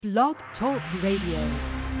Blog Talk Radio.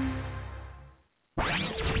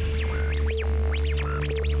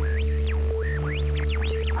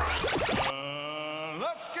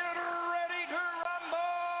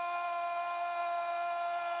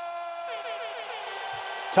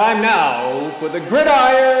 Time now for the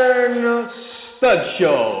Gridiron Studs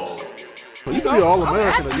Show. So you can be all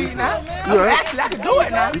American. Actually, I can do it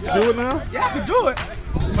now. You can do it now? Yeah, I can do it.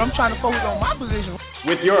 But I'm trying to focus on my position.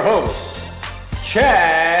 With your host,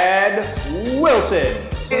 Chad Wilson.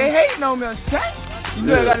 They hating on me, Chad. You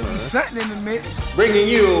know I got to do something in the mix. Bringing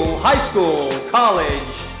you high school, college,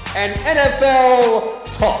 and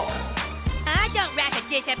NFL talk. I don't lack a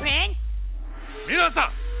discipline. 皆さ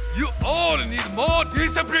ん You all need more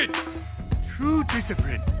discipline. True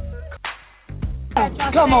discipline.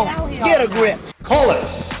 Come on, get a grip. Call us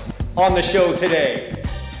on the show today.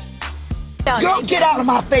 Don't get out of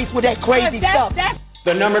my face with that crazy stuff.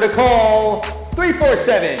 The number to call,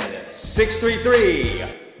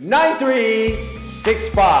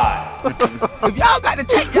 347-633-9365. If y'all got to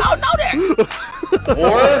take, y'all know that.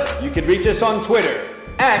 Or you can reach us on Twitter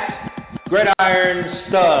at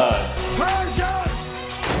GridironStuds.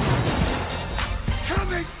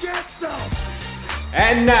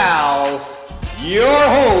 And now, your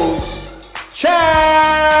host,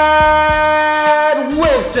 Chad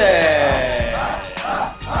Wilson.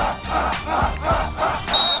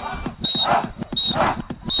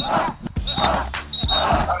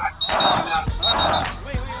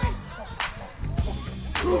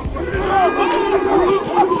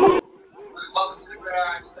 Welcome to the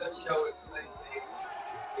GridironStuds show. It's Wednesday,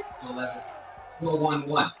 11,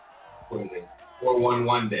 411 for the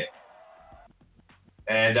 411 day.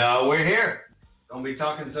 And we're here. Going to be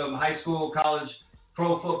talking some high school, college,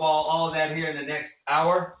 pro football, all of that here in the next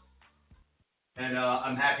hour. And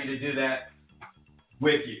I'm happy to do that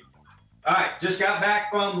with you. All right, just got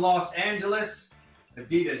back from Los Angeles.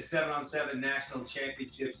 Adidas 7-on-7 National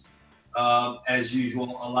Championships. As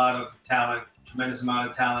usual, a lot of talent, tremendous amount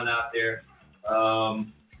of talent out there. A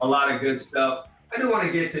lot of good stuff. I do want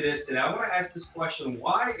to get to this today. I want to ask this question: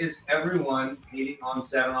 why is everyone hating on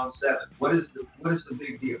 7-on-7? What is the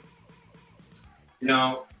big deal? You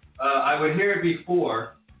know, I would hear it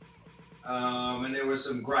before, and there were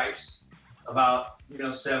some gripes about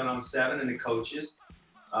 7-on-7 and the coaches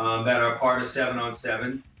that are part of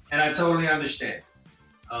 7-on-7, and I totally understand.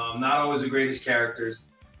 Not always the greatest characters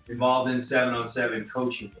involved in 7-on-7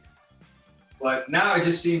 coaching. But now it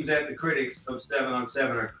just seems that the critics of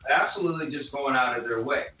 7-on-7 are absolutely just going out of their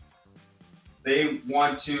way. They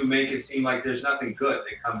want to make it seem like there's nothing good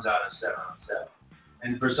that comes out of 7-on-7.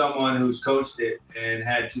 And for someone who's coached it and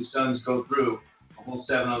had two sons go through a whole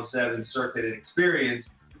 7-on-7 circuit and experience,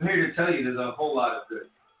 I'm here to tell you there's a whole lot of good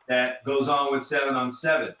that goes on with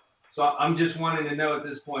 7-on-7. So I'm just wanting to know at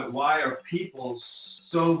this point, why are people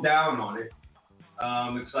so down on it?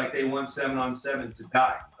 It's like they want 7-on-7 to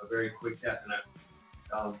die a very quick death,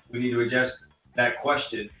 and we need to address that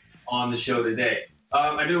question on the show today.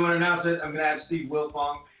 I do want to announce that I'm going to have Steve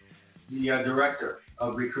Wilfong, the director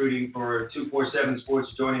of recruiting for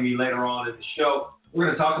 247sports, joining me later on in the show. We're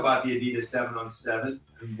going to talk about the Adidas 7-on-7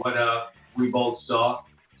 and what we both saw.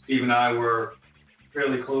 Steve and I were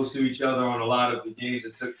fairly close to each other on a lot of the games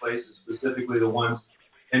that took place, specifically the ones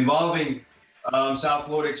involving South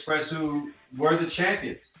Florida Express, who were the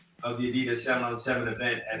champions of the Adidas 7-on-7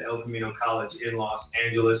 event at El Camino College in Los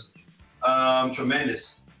Angeles. Tremendous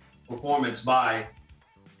performance by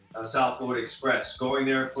South Florida Express. Going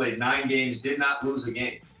there, played 9 games, did not lose a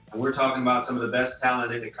game. And we're talking about some of the best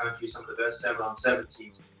talent in the country, some of the best 7-on-7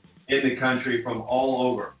 teams in the country from all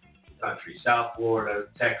over the country. South Florida,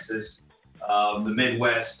 Texas, the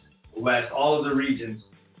Midwest, the West, all of the regions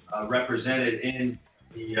represented in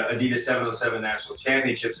the Adidas 7-on-7 National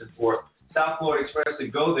Championships. And for South Florida Express to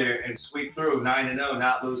go there and sweep through 9-0,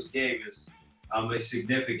 not lose a game, is a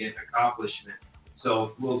significant accomplishment.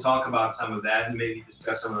 So we'll talk about some of that and maybe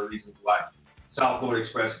discuss some of the reasons why South Florida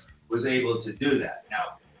Express was able to do that.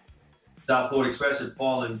 Now, South Florida Express had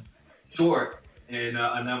fallen short in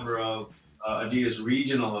a number of Adidas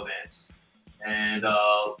regional events and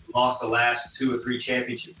lost the last 2 or 3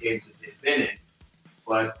 championship games that they've been in.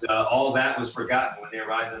 But all that was forgotten when they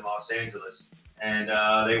arrived in Los Angeles. And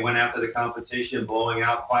they went after the competition, blowing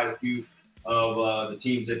out quite a few of the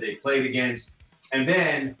teams that they played against. And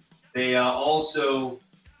then they also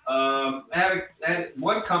had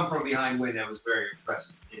one come-from-behind win that was very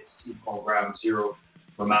impressive. It's a team called Ground Zero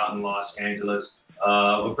from out in Los Angeles.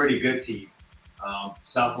 A pretty good team.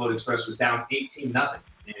 South Florida Express was down 18-0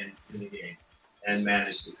 in the game and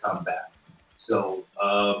managed to come back. So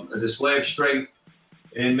a display of strength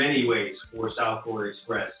in many ways for South Florida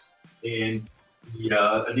Express in the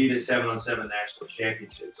Adidas 7-on-7 National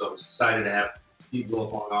Championship. So I was excited to have Steve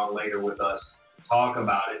Wilfong on later with us to talk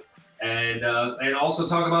about it and also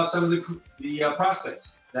talk about some of the prospects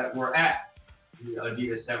that were at the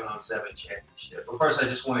Adidas 7-on-7 Championship. But first, I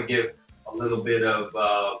just want to give a little bit of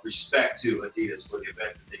respect to Adidas for the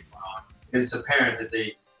event that they put on. It's apparent that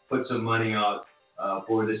they put some money on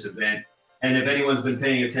for this event. And if anyone's been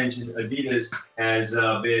paying attention, Adidas has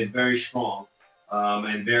been very strong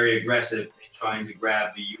and very aggressive in trying to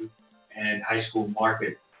grab the youth and high school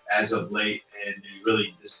market as of late, and they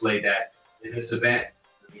really displayed that in this event.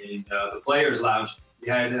 In the Players Lounge,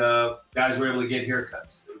 you had guys were able to get haircuts.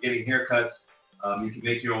 They were getting haircuts. You could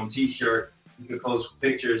make your own T-shirt. You could post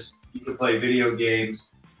pictures. You could play video games.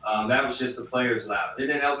 That was just the Players Lounge. And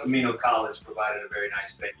then El Camino College provided a very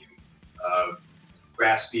nice venue,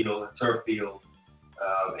 grass field, turf field,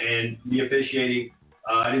 and the officiating.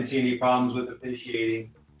 I didn't see any problems with officiating,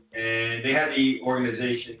 and they had the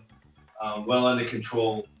organization well under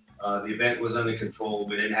control. The event was under control.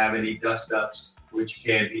 We didn't have any dust-ups, which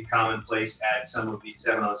can be commonplace at some of these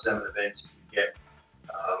 7-on-7 events. You get,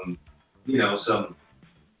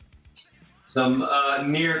 some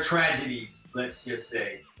near tragedies, let's just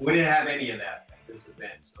say. We didn't have any of that at this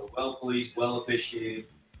event. So well policed, well officiated,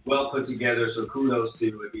 well put together. So kudos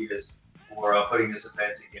to Adidas for putting this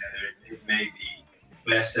event together. It may be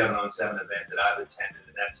the best 7-on-7 event that I've attended,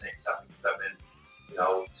 and that's saying something because I've been,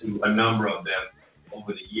 to a number of them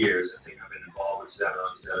over the years. I think I've been involved with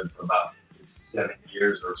 7-on-7 for about 7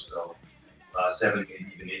 years or so, 7,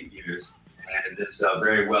 maybe even 8 years, and this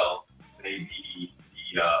very well may be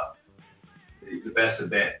the best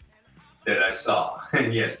event that I saw.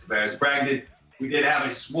 And yes, as bragged, we did have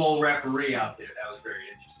a swole referee out there. That was very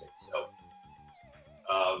interesting. So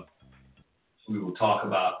we will talk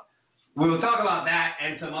about that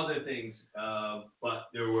and some other things. But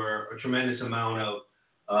there were a tremendous amount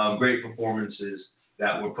of great performances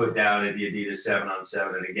that were put down at the Adidas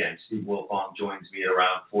 7-on-7. And again, Steve Wilfong joins me at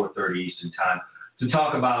around 4:30 Eastern Time to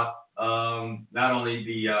talk about not only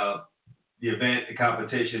the event, the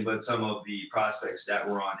competition, but some of the prospects that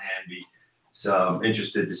were on hand. So I'm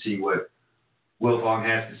interested to see what Wilfong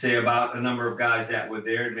has to say about a number of guys that were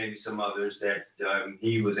there and maybe some others that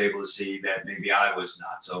he was able to see that maybe I was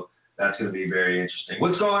not. So that's going to be very interesting.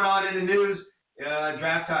 What's going on in the news?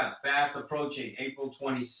 Draft time, fast approaching, April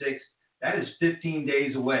 26th. That is 15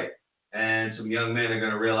 days away. And some young men are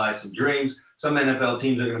going to realize some dreams. Some NFL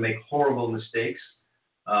teams are going to make horrible mistakes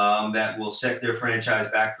that will set their franchise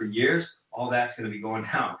back for years. All that's going to be going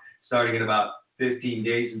down starting in about 15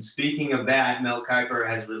 days. And speaking of that, Mel Kiper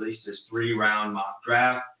has released his 3-round mock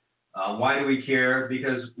draft. Why do we care?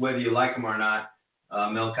 Because whether you like him or not,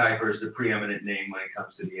 Mel Kiper is the preeminent name when it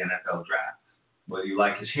comes to the NFL draft. Whether you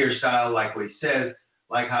like his hairstyle, like what he says,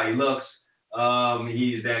 like how he looks,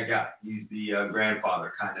 he's that guy. He's the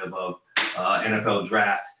grandfather kind of NFL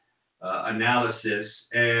draft analysis.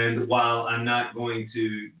 And while I'm not going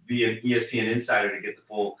to be an ESPN insider to get the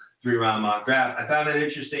full 3-round mock draft, I found it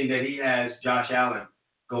interesting that he has Josh Allen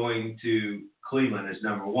going to Cleveland as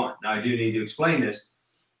number 1. Now, I do need to explain this.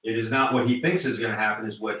 It is not what he thinks is going to happen,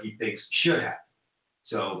 it's what he thinks should happen.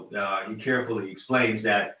 So he carefully explains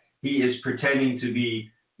that he is pretending to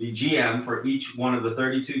be the GM for each one of the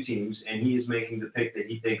 32 teams, and he is making the pick that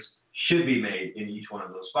he thinks should be made in each one of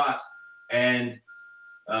those spots. And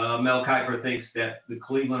Mel Kiper thinks that the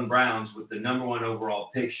Cleveland Browns, with the number 1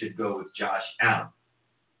 overall pick, should go with Josh Allen.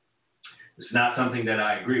 It's not something that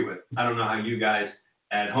I agree with. I don't know how you guys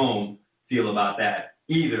at home feel about that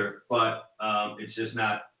either, but it's just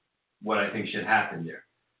not what I think should happen there.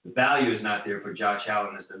 The value is not there for Josh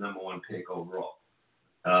Allen as the number 1 pick overall.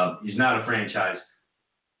 He's not a franchise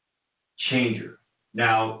changer.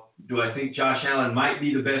 Now, do I think Josh Allen might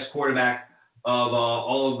be the best quarterback of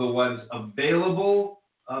all of the ones available,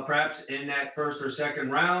 perhaps in that first or second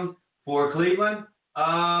round for Cleveland?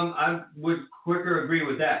 I would quicker agree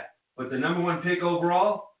with that. But the number 1 pick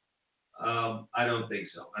overall, I don't think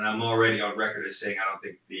so. And I'm already on record as saying I don't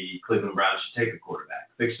think the Cleveland Browns should take a quarterback.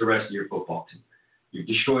 Fix the rest of your football team. You've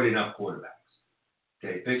destroyed enough quarterbacks.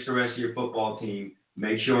 Okay, fix the rest of your football team.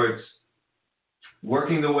 Make sure it's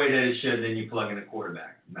working the way that it should, then you plug in a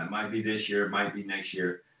quarterback. That might be this year, might be next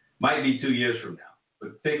year, might be 2 years from now.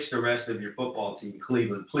 But fix the rest of your football team,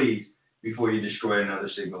 Cleveland, please, before you destroy another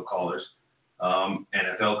signal caller's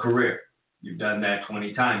NFL career. You've done that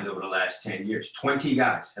 20 times over the last 10 years. 20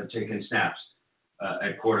 guys have taken snaps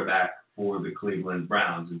at quarterback for the Cleveland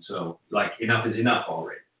Browns. And so, enough is enough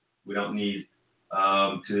already. We don't need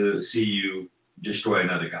to see you destroy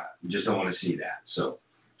another guy. We just don't want to see that. So,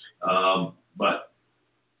 but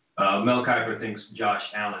Mel Kiper thinks Josh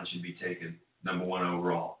Allen should be taken number 1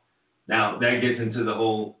 overall. Now, that gets into the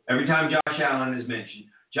whole, every time Josh Allen is mentioned,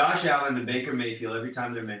 Josh Allen and Baker Mayfield, every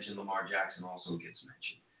time they're mentioned, Lamar Jackson also gets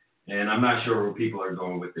mentioned. And I'm not sure where people are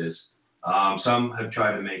going with this. Some have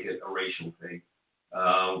tried to make it a racial thing,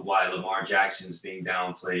 why Lamar Jackson's being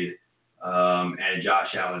downplayed and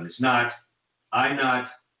Josh Allen is not. I'm not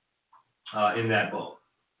in that boat.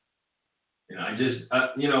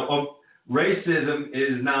 Racism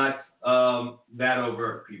is not that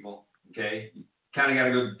overt, people, okay? You kind of got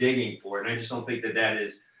to go digging for it, and I just don't think that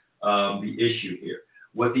is the issue here.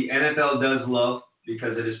 What the NFL does love,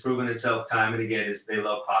 because it has proven itself time and again, is they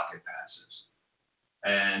love pocket passes.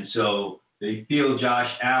 And so they feel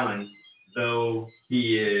Josh Allen, though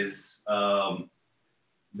he is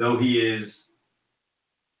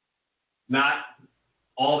not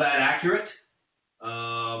all that accurate,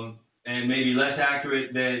 and maybe less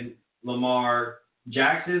accurate than Lamar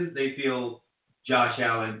Jackson, they feel Josh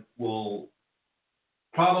Allen will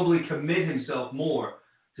probably commit himself more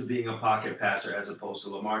to being a pocket passer as opposed to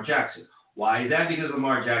Lamar Jackson. Why is that? Because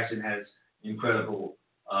Lamar Jackson has incredible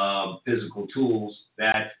physical tools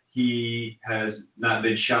that he has not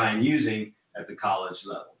been shy in using at the college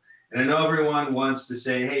level. And I know everyone wants to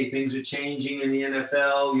say, hey, things are changing in the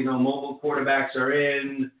NFL. Mobile quarterbacks are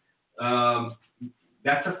in.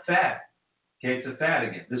 That's a fad. Okay, it's a fad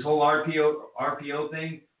again. This whole RPO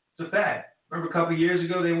thing, it's a fad. Remember a couple of years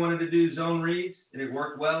ago they wanted to do zone reads, and it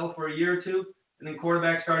worked well for a year or two, and then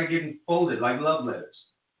quarterbacks started getting folded like love letters,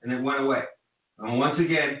 and it went away. And once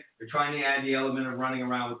again, they're trying to add the element of running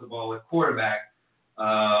around with the ball at quarterback,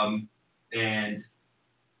 and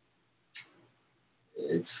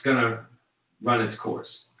it's going to run its course,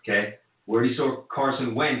 okay? We already saw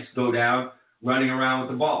Carson Wentz go down running around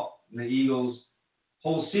with the ball. And the Eagles'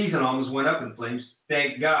 whole season almost went up in flames.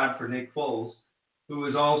 Thank God for Nick Foles, who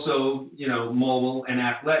is also, mobile and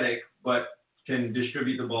athletic, but can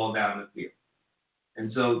distribute the ball down the field.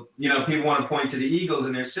 And so, people want to point to the Eagles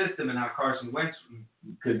and their system and how Carson Wentz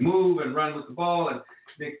could move and run with the ball, and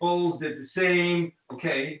Nick Foles did the same.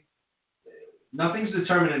 Okay, nothing's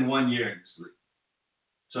determined in 1 year in this league.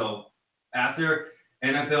 So after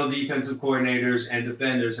NFL defensive coordinators and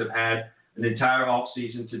defenders have had an entire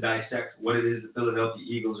offseason to dissect what it is the Philadelphia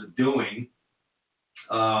Eagles are doing,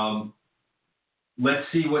 let's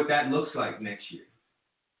see what that looks like next year.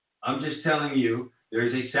 I'm just telling you,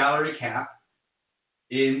 there's a salary cap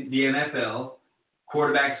in the NFL.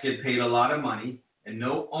 Quarterbacks get paid a lot of money, and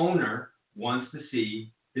no owner wants to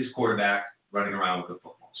see his quarterback running around with the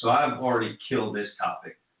football. So I've already killed this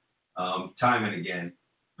topic time and again.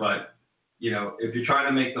 But, if you're trying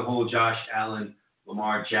to make the whole Josh Allen,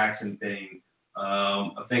 Lamar Jackson thing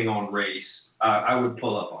a thing on race, I would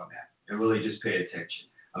pull up on that and really just pay attention.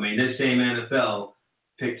 I mean, this same NFL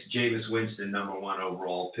picked Jameis Winston number 1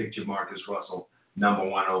 overall, picked Jamarcus Russell number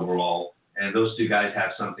 1 overall, and those two guys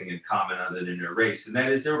have something in common other than their race, and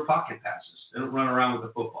that is they're pocket passers. They don't run around with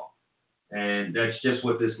the football, and that's just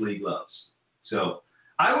what this league loves. So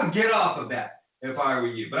I would get off of that if I were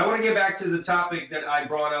you. But I want to get back to the topic that I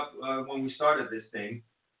brought up when we started this thing.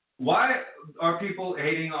 Why are people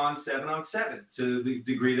hating on 7-on-7 to the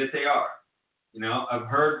degree that they are? I've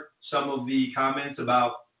heard some of the comments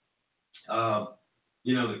about,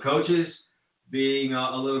 the coaches being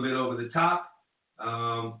a little bit over the top,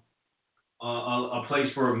 a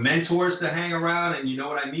place for mentors to hang around, and you know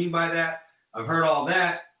what I mean by that. I've heard all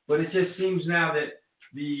that, but it just seems now that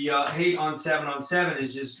the hate on 7-on-7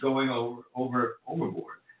 is just going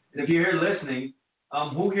overboard. And if you're here listening,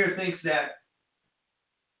 who here thinks that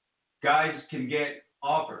guys can get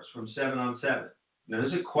offers from 7-on-7? Now,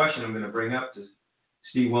 this is a question I'm going to bring up to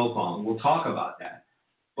Steve Wilfong. We'll talk about that.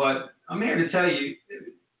 But I'm here to tell you,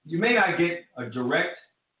 you may not get a direct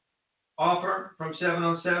offer from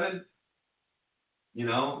 7-on-7.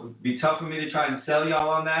 It'd be tough for me to try and sell y'all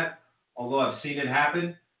on that, although I've seen it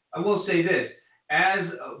happen. I will say this. As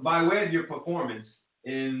by way of your performance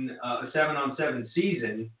in a 7-on-7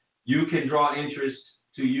 season, you can draw interest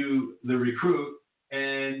to you, the recruit,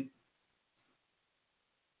 and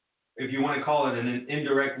if you want to call it in an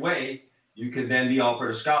indirect way, you could then be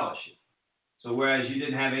offered a scholarship. So whereas you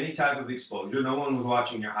didn't have any type of exposure, no one was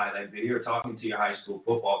watching your highlight video or talking to your high school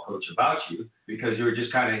football coach about you because you were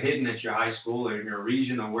just kind of hidden at your high school or in your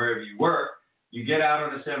region or wherever you were. You get out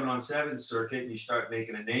on a 7-on-7 circuit and you start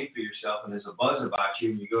making a name for yourself, and there's a buzz about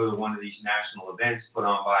you, and you go to one of these national events put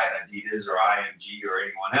on by Adidas or IMG or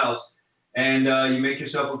anyone else, and you make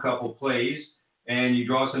yourself a couple plays, and you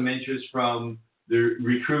draw some interest from the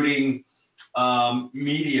recruiting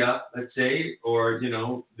media, let's say, or,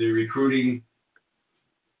 the recruiting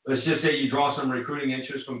let's just say you draw some recruiting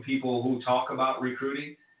interest from people who talk about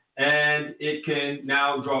recruiting, and it can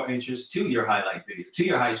now draw interest to your highlight video, to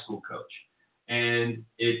your high school coach. And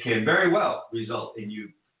it can very well result in you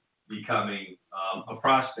becoming a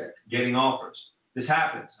prospect, getting offers. This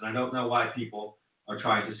happens, and I don't know why people are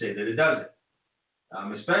trying to say that it doesn't.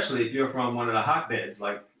 Especially if you're from one of the hotbeds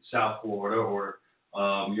like South Florida, or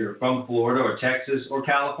you're from Florida or Texas or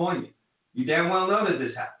California. You damn well know that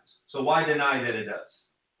this happens. So why deny that it does?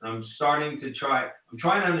 I'm trying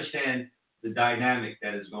to understand the dynamic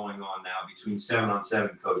that is going on now between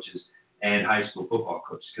 7-on-7 coaches and high school football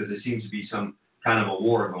coaches, because there seems to be some kind of a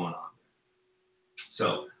war going on.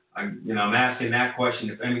 So I'm asking that question.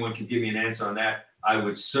 If anyone can give me an answer on that, I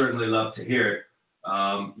would certainly love to hear it.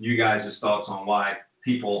 You guys' thoughts on why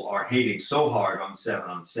people are hating so hard on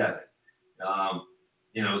 7-on-7.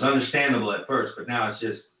 It was understandable at first, but now it's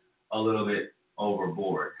just a little bit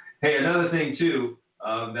overboard. Hey, another thing too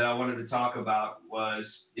that I wanted to talk about was,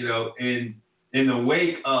 in the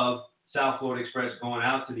wake of South Florida Express going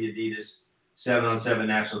out to the Adidas 7-on-7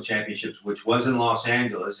 National Championships, which was in Los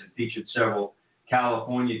Angeles and featured several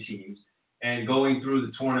California teams, and going through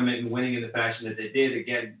the tournament and winning in the fashion that they did,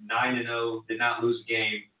 again, 9-0, did not lose a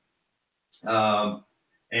game,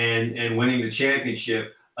 and winning the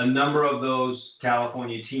championship, a number of those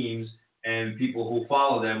California teams and people who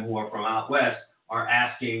follow them who are from out west are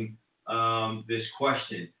asking this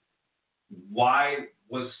question. Why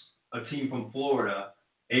was a team from Florida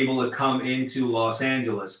able to come into Los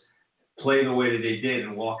Angeles, play the way that they did,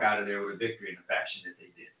 and walk out of there with a victory in the fashion that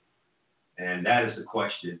they did? And that is the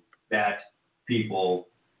question that people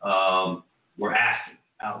were asking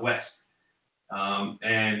out west.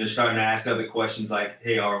 And they're starting to ask other questions like,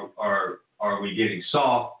 hey, are we getting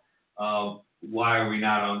soft? Why are we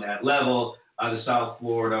not on that level? Are the South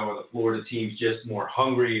Florida or the Florida teams just more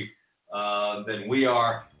hungry than we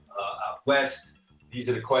are out west? These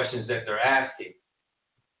are the questions that they're asking.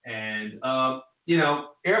 And,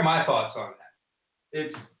 here are my thoughts on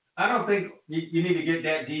that. I don't think you need to get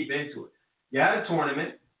that deep into it. You had a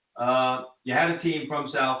tournament. You had a team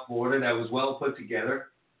from South Florida that was well put together,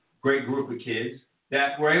 great group of kids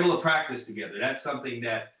that were able to practice together. That's something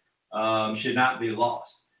that should not be lost.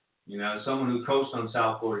 Someone who coached on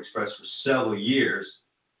South Florida Express for several years,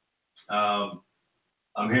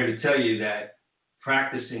 I'm here to tell you that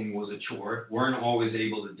practicing was a chore. Weren't always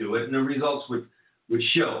able to do it, and the results would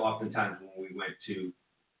show oftentimes when we went to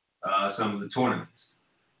some of the tournaments.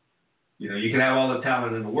 You can have all the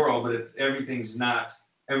talent in the world, but if everyone's not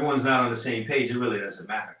on the same page, it really doesn't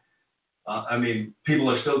matter. People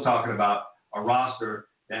are still talking about a roster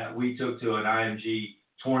that we took to an IMG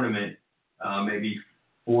tournament maybe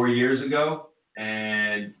 4 years ago,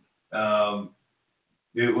 and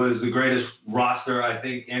it was the greatest roster I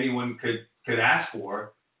think anyone could ask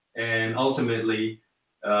for. And ultimately,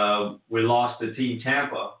 we lost to Team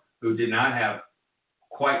Tampa, who did not have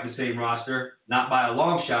quite the same roster, not by a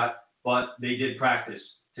long shot, but they did practice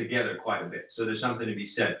together quite a bit. So there's something to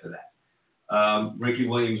be said for that. Ricky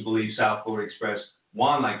Williams believes South Florida Express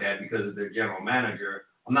won like that because of their general manager.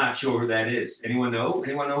 I'm not sure who that is. Anyone know?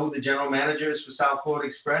 Anyone know who the general manager is for South Florida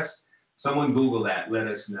Express? Someone Google that. Let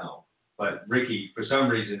us know. But Ricky, for some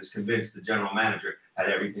reason, is convinced the general manager had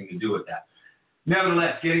everything to do with that.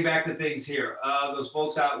 Nevertheless, getting back to things here, those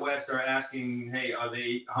folks out west are asking, hey, are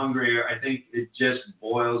they hungrier? I think it just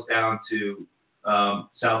boils down to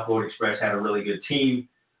South Florida Express had a really good team,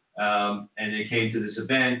 and they came to this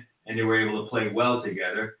event, and they were able to play well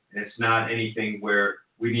together. And it's not anything where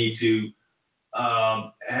we need to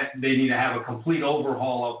they need to have a complete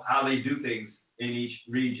overhaul of how they do things in each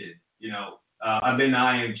region. I've been to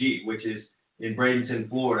IMG, which is in Bradenton,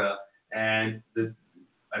 Florida, and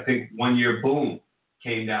I think one year Boom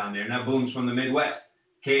came down there. Now Boom's from the Midwest,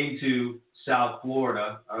 came to South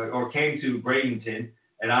Florida or came to Bradenton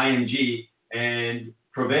at IMG and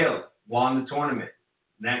prevailed, won the tournament.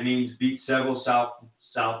 And that means beat several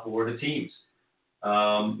South Florida teams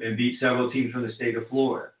and beat several teams from the state of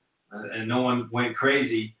Florida. And no one went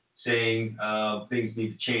crazy saying things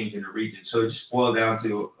need to change in the region. So it just boiled down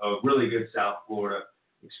to a really good South Florida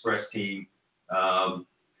Express team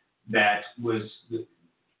that was,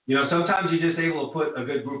 sometimes you're just able to put a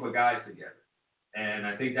good group of guys together. And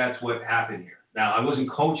I think that's what happened here. Now, I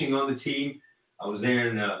wasn't coaching on the team. I was there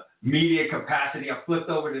in the media capacity. I flipped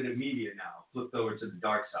over to the media now. I flipped over to the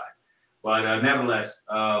dark side. But nevertheless,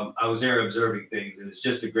 I was there observing things, and it's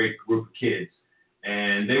just a great group of kids.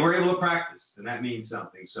 And they were able to practice, and that means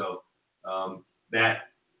something. So that,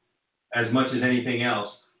 as much as anything else,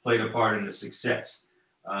 played a part in the success.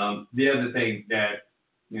 The other thing that,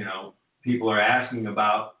 people are asking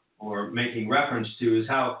about or making reference to is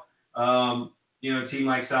how, a team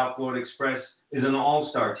like South Florida Express is an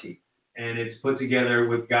all-star team. And it's put together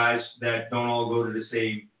with guys that don't all go to the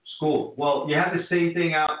same school. Well, you have the same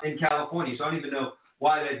thing out in California, so I don't even know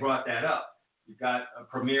why they brought that up. You've got a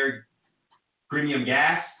Premium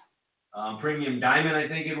Gas, Premium Diamond, I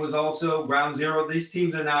think it was also, Ground Zero. These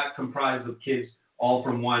teams are not comprised of kids all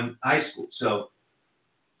from one high school. So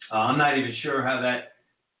I'm not even sure how that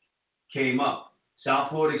came up. South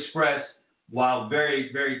Florida Express, while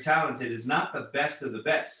very, very talented, is not the best of the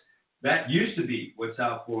best. That used to be what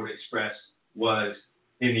South Florida Express was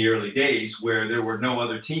in the early days, where there were no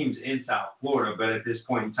other teams in South Florida. But at this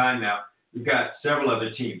point in time now, we've got several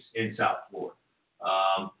other teams in South Florida.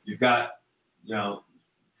 You've got,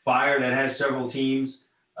 Fire that has several teams.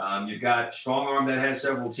 You've got Strong Arm that has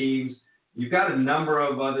several teams. You've got a number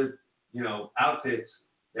of other, outfits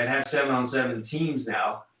that have 7-on-7 teams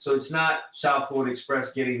now. So it's not South Florida Express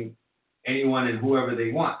getting anyone and whoever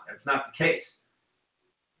they want. That's not the case.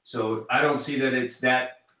 So I don't see that it's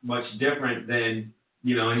that much different than,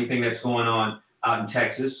 anything that's going on out in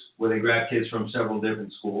Texas, where they grab kids from several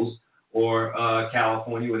different schools, or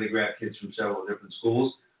California, where they grab kids from several different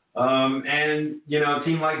schools. And, a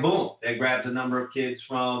team like Boom that grabs a number of kids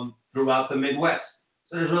from throughout the Midwest.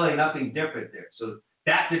 So there's really nothing different there. So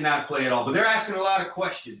that did not play at all. But they're asking a lot of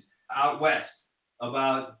questions out west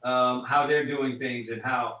about how they're doing things and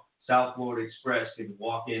how South Florida Express can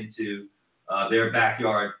walk into their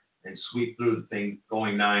backyard and sweep through the thing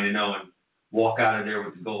going 9-0 and walk out of there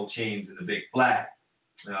with the gold chains and the big flag.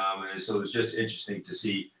 And so it's just interesting to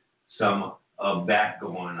see some of that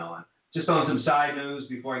going on. Just on some side news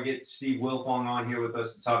before I get Steve Wilfong on here with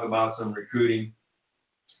us to talk about some recruiting.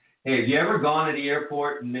 Hey, have you ever gone to the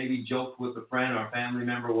airport and maybe joked with a friend or a family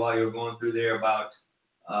member while you were going through there about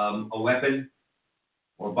a weapon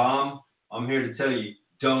or bomb? I'm here to tell you,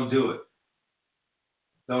 don't do it.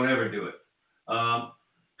 Don't ever do it.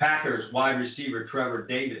 Packers wide receiver Trevor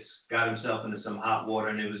Davis got himself into some hot water,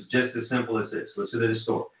 and it was just as simple as this. Listen to the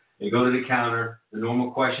story. They go to the counter. The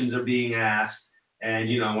normal questions are being asked. And,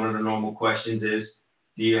 one of the normal questions is,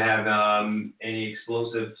 do you have any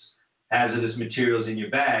explosives, hazardous materials in your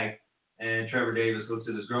bag? And Trevor Davis looks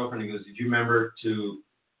at his girlfriend and goes, did you remember to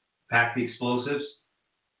pack the explosives?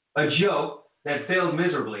 A joke that failed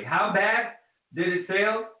miserably. How bad did it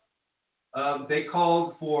fail? They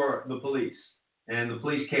called for the police. And the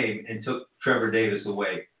police came and took Trevor Davis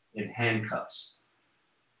away in handcuffs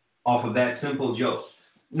off of that simple joke.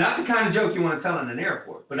 Not the kind of joke you want to tell in an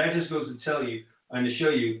airport, but that just goes to tell you and to show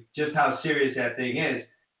you just how serious that thing is.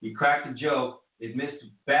 He cracked a joke, it missed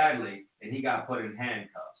badly, and he got put in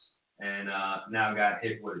handcuffs and now got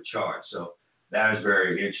hit with a charge. So that is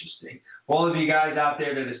very interesting. For all of you guys out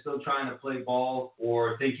there that are still trying to play ball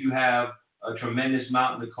or think you have a tremendous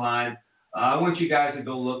mountain to climb, I want you guys to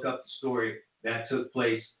go look up the story that took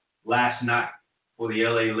place last night for the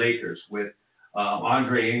LA Lakers with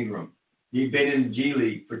Andre Ingram. He'd been in the G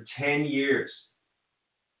League for 10 years,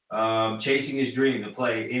 chasing his dream to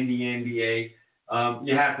play in the NBA.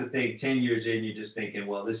 You have to think 10 years in, you're just thinking,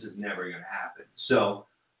 well, this is never going to happen. So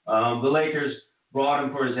the Lakers brought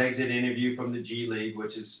him for his exit interview from the G League,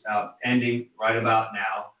 which is ending right about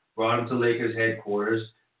now, brought him to Lakers headquarters,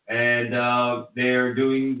 and they're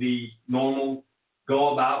doing the normal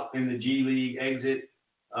go about in the G League exit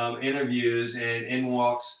interviews, and in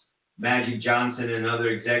walks Magic Johnson and other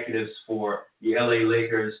executives for the LA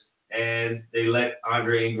Lakers, and they let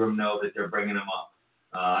Andre Ingram know that they're bringing him up.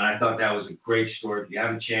 And I thought that was a great story. If you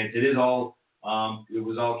have a chance, it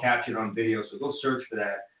was all captured on video, so go search for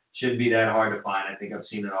that. Shouldn't be that hard to find. I think I've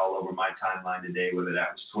seen it all over my timeline today, whether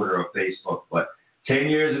that was Twitter or Facebook. But 10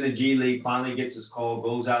 years in the G League, finally gets his call,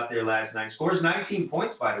 goes out there last night, scores 19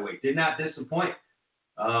 points, by the way, did not disappoint.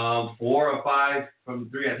 4 or 5 from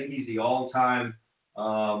 3. I think he's the all-time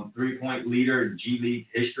 3-point leader in G League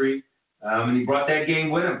history. And he brought that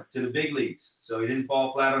game with him to the big leagues. So he didn't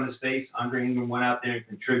fall flat on his face. Andre Ingram went out there and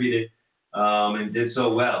contributed and did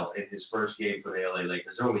so well in his first game for the LA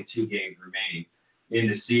Lakers. There are only 2 games remaining in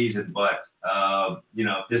the season. But,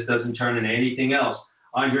 if this doesn't turn into anything else,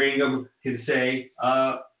 Andre Ingram can say,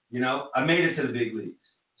 I made it to the big leagues.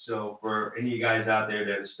 So for any of you guys out there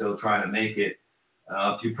that are still trying to make it,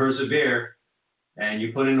 if you persevere and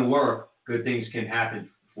you put in the work, good things can happen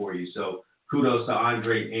for you. So kudos to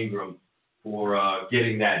Andre Ingram for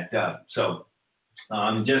getting that done. So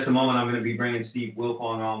in just a moment, I'm going to be bringing Steve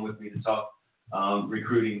Wilfong on with me to talk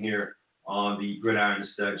recruiting here on the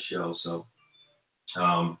GridironStuds show. So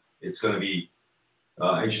it's going to be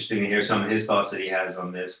interesting to hear some of his thoughts that he has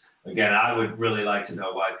on this. Again, I would really like to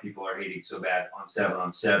know why people are hating so bad on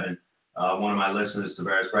 7-on-7 One of my listeners,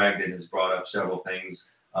 Tavares Bragdon, has brought up several things.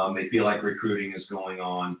 They feel like recruiting is going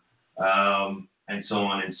on, and so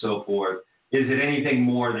on and so forth. Is it anything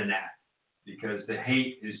more than that? Because the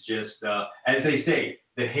hate is just, as they say,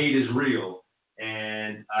 the hate is real,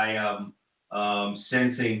 and I am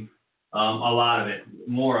sensing a lot of it,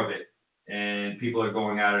 more of it, and people are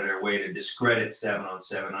going out of their way to discredit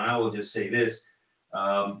 7-on-7. And I will just say this,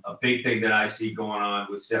 a big thing that I see going on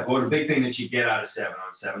with 7, or the big thing that you get out of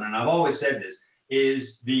 7-on-7, and I've always said this, is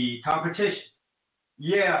the competition.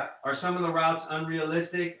 Yeah, are some of the routes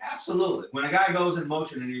unrealistic? Absolutely. When a guy goes in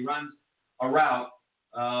motion and he runs a route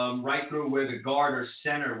right through where the guard or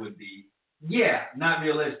center would be, yeah, not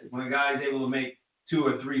realistic. When a guy is able to make 2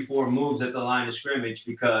 or 3, 4 moves at the line of scrimmage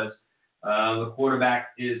because the quarterback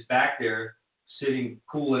is back there sitting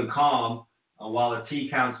cool and calm while a T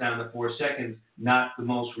counts down to 4 seconds, not the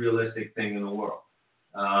most realistic thing in the world.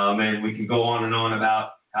 And we can go on and on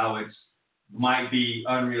about how it might be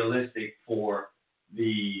unrealistic for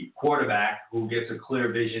the quarterback who gets a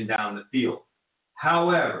clear vision down the field.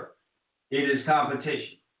 However, it is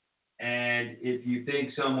competition. And if you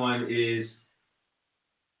think someone is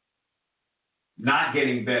not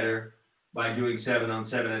getting better by doing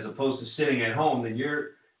 7-on-7 as opposed to sitting at home, then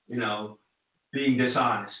you're, being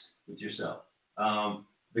dishonest with yourself.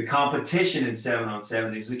 The competition in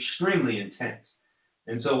 7-on-7 is extremely intense.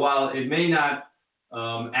 And so while it may not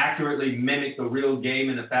accurately mimic the real game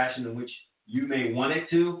in the fashion in which you may want it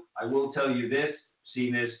to, I will tell you this,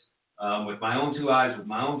 seen this with my own 2 eyes, with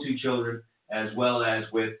my own 2 children, as well as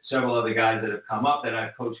with several other guys that have come up that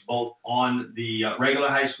I've coached both on the regular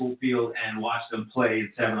high school field and watched them play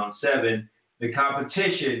in 7-on-7. The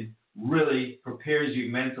competition really prepares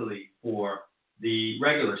you mentally for the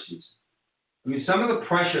regular season. I mean, some of the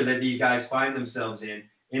pressure that these guys find themselves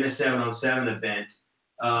in a 7-on-7 event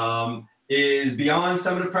is beyond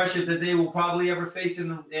some of the pressures that they will probably ever face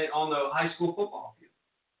on the high school football field.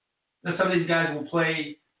 Now, some of these guys will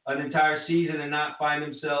play an entire season and not find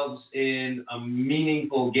themselves in a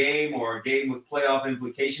meaningful game or a game with playoff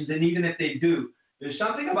implications. And even if they do, there's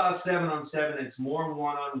something about 7-on-7 that's more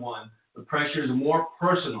one-on-one. The pressure is more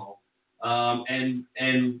personal, and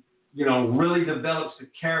really develops the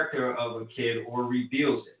character of a kid or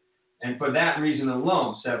reveals it. And for that reason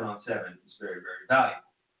alone, 7-on-7 is very, very valuable.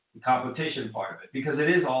 The competition part of it, because it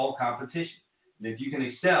is all competition. And if you can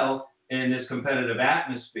excel in this competitive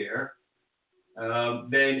atmosphere,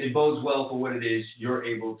 then it bodes well for what it is you're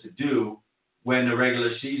able to do when the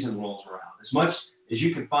regular season rolls around. As much as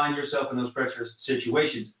you can find yourself in those pressure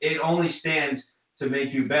situations, it only stands to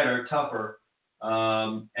make you better, tougher,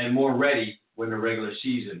 and more ready when the regular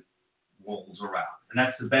season rolls around. And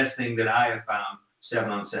that's the best thing that I have found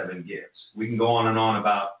 7-on-7 gives. We can go on and on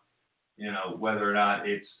about, whether or not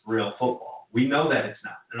it's real football. We know that it's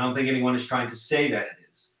not. And I don't think anyone is trying to say that it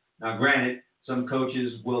is. Now, granted, some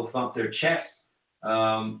coaches will thump their chest.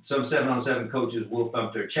 Some 7-on-7 coaches will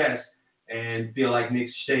thump their chest and feel like Nick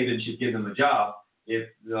Saban should give them a job if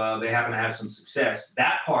they happen to have some success.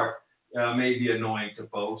 That part may be annoying to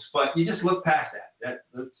folks, but you just look past that.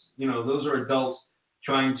 Those are adults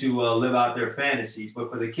trying to live out their fantasies.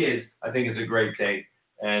 But for the kids, I think it's a great day.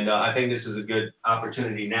 And I think this is a good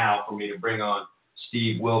opportunity now for me to bring on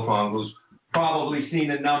Steve Wilfong, who's probably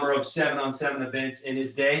seen a number of 7-on-7 events in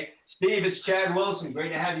his day. Steve, it's Chad Wilson. Great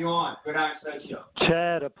to have you on. GridironStuds Show.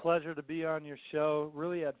 Chad, a pleasure to be on your show.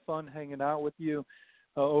 Really had fun hanging out with you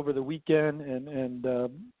over the weekend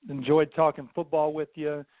and enjoyed talking football with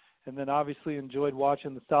you. And then obviously enjoyed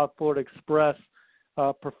watching the South Florida Express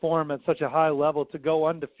perform at such a high level. To go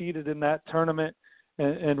undefeated in that tournament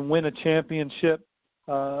and win a championship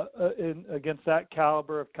against that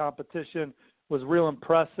caliber of competition was real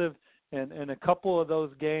impressive. And a couple of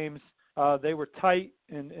those games, they were tight,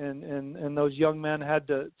 and those young men had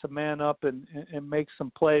to man up and make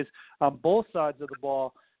some plays on both sides of the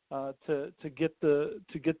ball to get the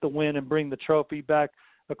win and bring the trophy back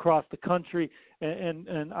across the country.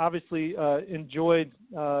 And obviously enjoyed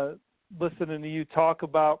listening to you talk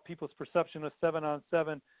about people's perception of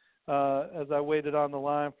 7-on-7 as I waited on the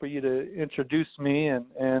line for you to introduce me,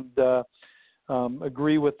 and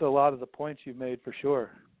agree with a lot of the points you made for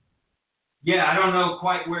sure. Yeah, I don't know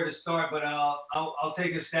quite where to start, but I'll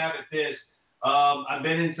take a stab at this. I've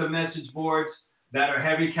been in some message boards that are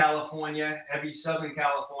heavy California, heavy Southern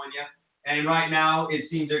California, and right now it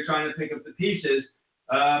seems they're trying to pick up the pieces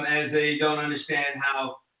as they don't understand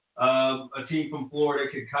how a team from Florida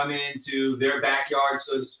could come into their backyard,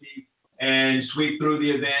 so to speak, and sweep through the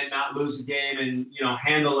event, not lose a game, and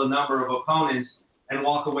handle a number of opponents and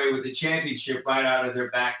walk away with the championship right out of their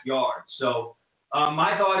backyard. So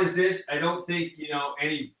My thought is this. I don't think,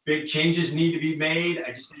 any big changes need to be made.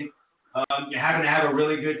 I just think you happen to have a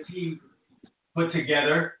really good team put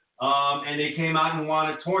together, and they came out and won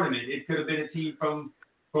a tournament. It could have been a team from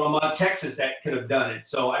Texas that could have done it.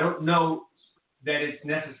 So I don't know that it's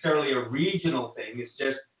necessarily a regional thing. It's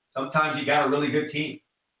just sometimes you got a really good team.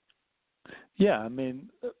 Yeah, I mean,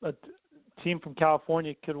 a team from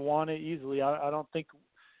California could have won it easily. I don't think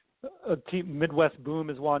a team, Midwest Boom,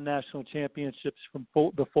 has won national championships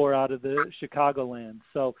from before out of the Chicagoland.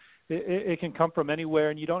 So it can come from anywhere,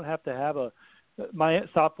 and you don't have to have my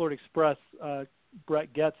South Florida Express,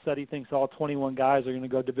 Brett Getz said he thinks all 21 guys are going to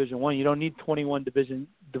go Division I. You don't need 21 Division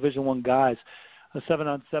I guys. A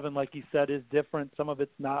 7-on-7, like he said, is different. Some of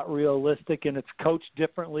it's not realistic, and it's coached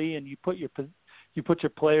differently, and you put your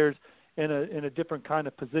players in a different kind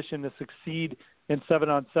of position to succeed in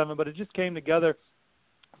 7-on-7. But it just came together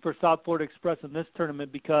for South Florida Express in this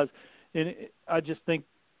tournament because I just think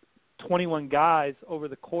 21 guys over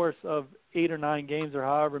the course of 8 or 9 games or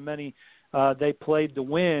however many they played to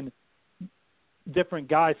win, different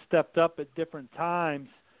guys stepped up at different times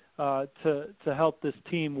to help this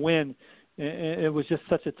team win. It was just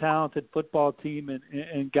such a talented football team,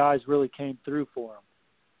 and guys really came through for them.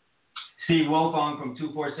 Steve Wilfong from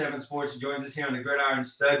 247 Sports joins us here on the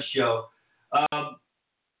GridironStuds show. I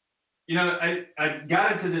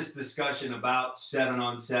got into this discussion about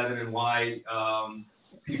 7-on-7 and why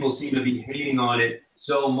people seem to be hating on it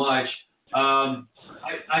so much.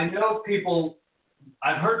 I know people.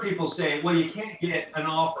 I've heard people say, well, you can't get an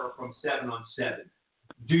offer from 7-on-7.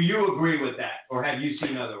 Do you agree with that, or have you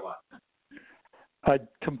seen otherwise? I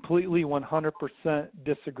completely 100%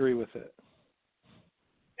 disagree with it.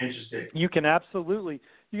 Interesting. You can absolutely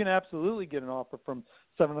get an offer from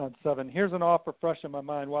 7-on-7. Here's an offer fresh in my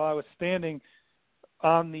mind. While I was standing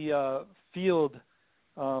on the field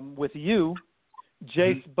with you,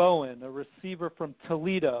 Jace Bowen, a receiver from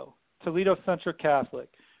Toledo Central Catholic,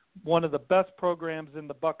 one of the best programs in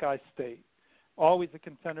the Buckeye State, always a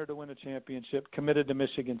contender to win a championship, committed to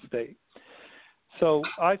Michigan State. So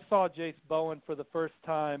I saw Jace Bowen for the first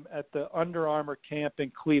time at the Under Armour camp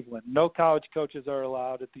in Cleveland. No college coaches are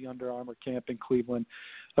allowed at the Under Armour camp in Cleveland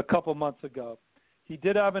a couple months ago. He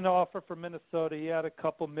did have an offer from Minnesota. He had a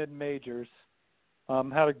couple mid-majors,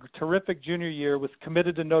 had a terrific junior year, was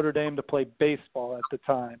committed to Notre Dame to play baseball at the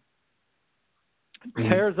time.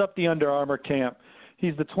 Tears up the Under Armour camp.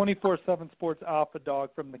 He's the 247 Sports alpha dog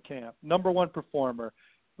from the camp, number one performer,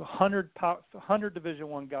 100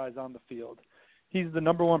 Division I guys on the field. He's the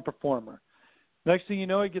number one performer. Next thing you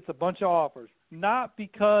know, he gets a bunch of offers, not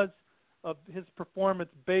because of his performance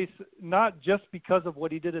not just because of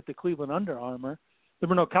what he did at the Cleveland Under Armour. There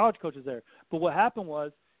were no college coaches there. But what happened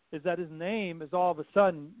is that his name is all of a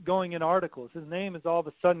sudden going in articles. His name is all of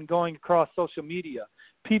a sudden going across social media.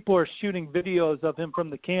 People are shooting videos of him from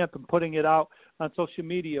the camp and putting it out on social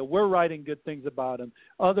media. We're writing good things about him.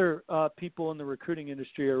 Other people in the recruiting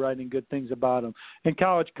industry are writing good things about him. And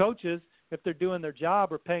college coaches, if they're doing their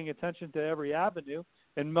job, are paying attention to every avenue,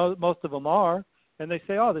 and most of them are, and they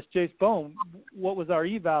say, oh, this Jace Bowen, what was our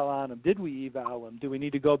eval on him? Did we eval him? Do we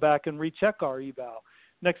need to go back and recheck our eval?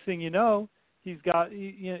 Next thing you know, he's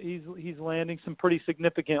landing some pretty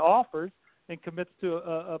significant offers and commits to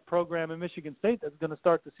a program in Michigan State that's going to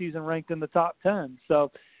start the season ranked in the top 10. So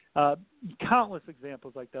countless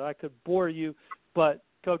examples like that. I could bore you, but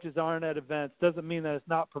coaches aren't at events doesn't mean that it's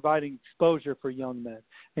not providing exposure for young men.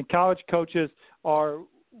 And college coaches are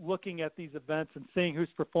looking at these events and seeing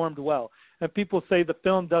who's performed well. And people say the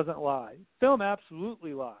film doesn't lie. Film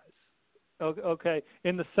absolutely lies, okay,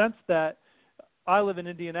 in the sense that I live in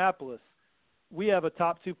Indianapolis. We have a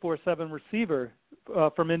top 247 receiver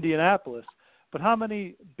from Indianapolis. But how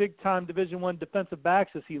many big-time Division I defensive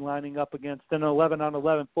backs is he lining up against in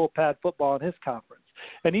 11-on-11 full-pad football in his conference?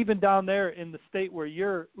 And even down there in the state where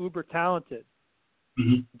you're uber talented,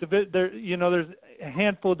 there's a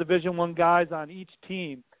handful of Division I guys on each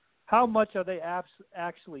team. How much are they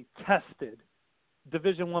actually tested,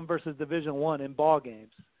 Division I versus Division I in ball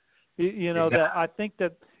games? That I think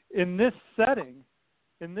that in this setting,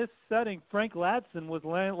 Frank Ladson was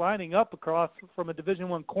lining up across from a Division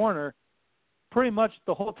I corner pretty much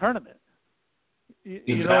the whole tournament.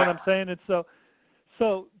 You know what I'm saying? And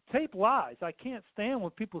so tape lies. I can't stand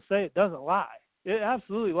when people say it doesn't lie. It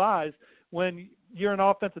absolutely lies when you're an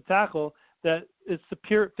offensive tackle that is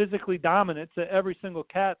superior, physically dominant to every single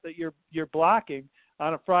cat that you're blocking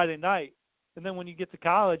on a Friday night. And then when you get to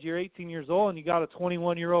college, you're 18 years old and you got a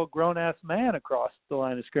 21-year-old grown-ass man across the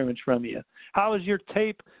line of scrimmage from you. How is your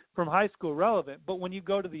tape from high school relevant? But when you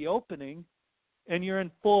go to the opening and you're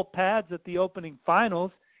in full pads at the opening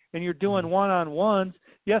finals and you're doing one-on-ones,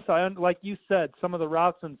 yes, like you said, some of the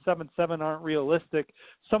routes in 7-7 aren't realistic.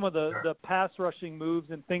 Some of the pass rushing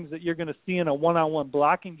moves and things that you're going to see in a one-on-one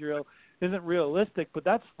blocking drill isn't realistic, but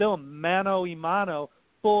that's still mano-a-mano,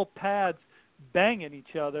 full pads banging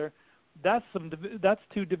each other. That's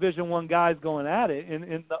two Division I guys going at it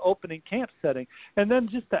in the opening camp setting. And then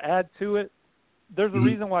just to add to it, there's a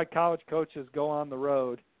reason why college coaches go on the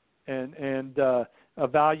road and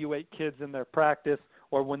evaluate kids in their practice,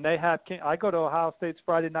 or when they have – I go to Ohio State's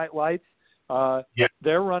Friday Night Lights.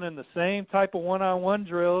 They're running the same type of one-on-one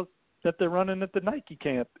drills that they're running at the Nike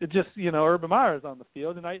camp. It just, Urban Meyer's on the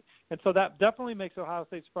field. And so that definitely makes Ohio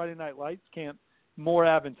State's Friday Night Lights camp more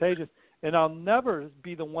advantageous. And I'll never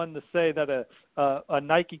be the one to say that a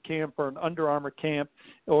Nike camp or an Under Armour camp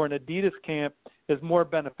or an Adidas camp is more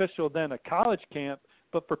beneficial than a college camp.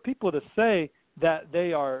 But for people to say that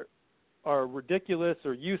they are ridiculous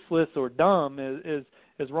or useless or dumb is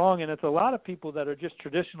wrong. And it's a lot of people that are just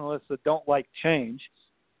traditionalists that don't like change.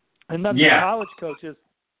 And then the college coaches.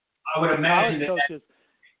 I would imagine that is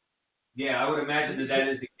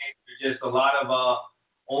the case. There's just a lot of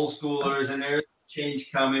old schoolers, and there's change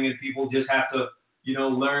coming, and people just have to,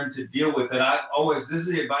 learn to deal with it. This is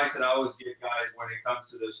the advice that I always give guys when it comes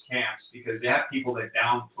to those camps, because they have people that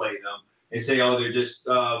downplay them. They say, they're just,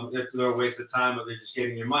 they're a waste of time, or they're just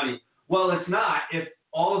getting your money. Well, it's not. If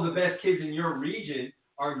all of the best kids in your region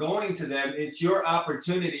are going to them, it's your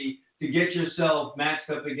opportunity to get yourself matched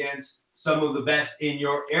up against some of the best in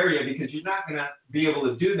your area, because you're not going to be able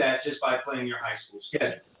to do that just by playing your high school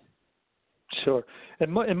schedule. Sure.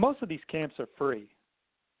 And most of these camps are free.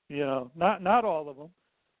 Not all of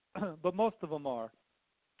them, but most of them are.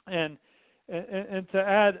 And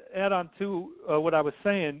to add on to what I was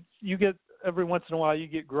saying, you get every once in a while you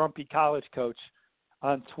get grumpy college coach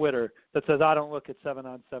on Twitter that says, I don't look at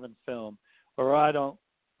 7-on-7 film, or I don't,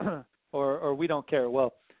 or we don't care.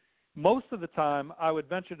 Well, most of the time, I would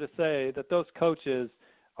venture to say that those coaches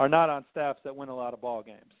are not on staffs that win a lot of ball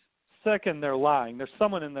games. Second, they're lying. There's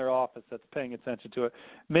someone in their office that's paying attention to it.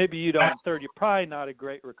 Maybe you don't. Third, you're probably not a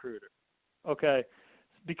great recruiter. Okay?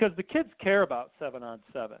 Because the kids care about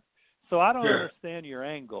 7-on-7. So I don't understand your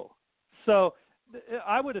angle. So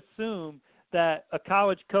I would assume that a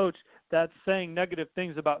college coach that's saying negative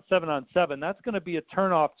things about 7-on-7, that's going to be a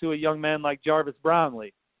turnoff to a young man like Jarvis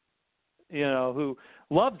Brownlee, who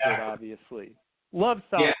loves it, obviously. Loves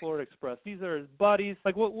South Florida Express. These are his buddies.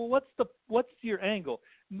 Like, what's your angle?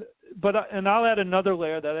 But and I'll add another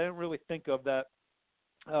layer that I didn't really think of, that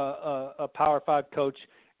a Power 5 coach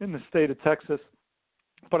in the state of Texas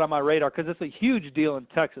put on my radar, because it's a huge deal in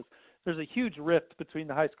Texas. There's a huge rift between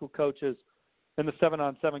the high school coaches and the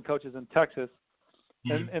 7-on-7 coaches in Texas.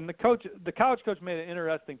 And the college coach made an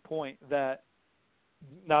interesting point that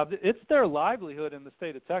now it's their livelihood in the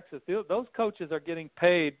state of Texas. Those coaches are getting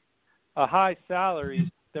paid a high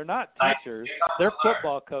salary. They're not teachers. They're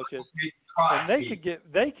football coaches, and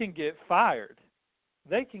they can get fired.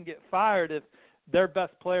 They can get fired if their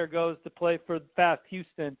best player goes to play for Fast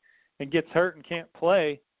Houston and gets hurt and can't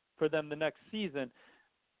play for them the next season.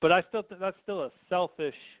 But I still think that's still a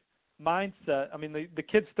selfish mindset. I mean, the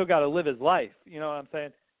kid's still got to live his life. You know what I'm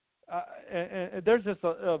saying? And there's just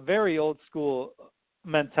a very old school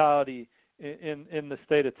mentality in the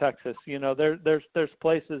state of Texas. There's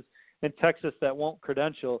places in Texas that won't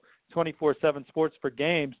credential 247 sports for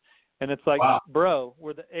games, and it's like, bro,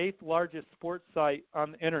 we're the 8th largest sports site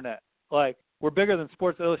on the internet. Like, we're bigger than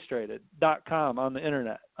SportsIllustrated.com on the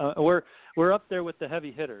internet. We're up there with the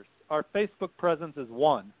heavy hitters. Our Facebook presence is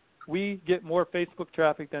 1. We get more Facebook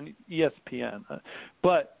traffic than ESPN.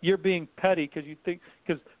 But you're being petty because you think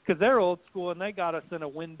because they're old school and they got us in a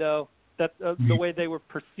window that the way they were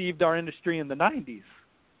perceived our industry in the 90s.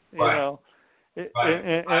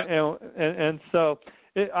 And so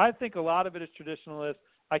I think a lot of it is traditionalist.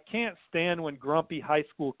 I can't stand when grumpy high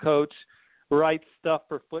school coach writes stuff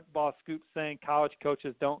for Football Scoop saying college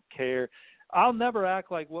coaches don't care. I'll never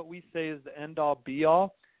act like what we say is the end-all,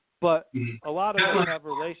 be-all, but a lot of them have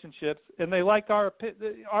relationships, and they like our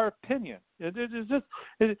opinion. And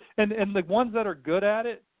the ones that are good at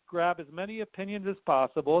it grab as many opinions as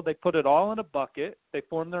possible. They put it all in a bucket. They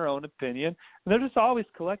form their own opinion, and they're just always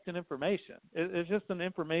collecting information. It's just an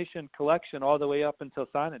information collection all the way up until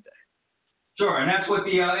signing day. Sure, and that's what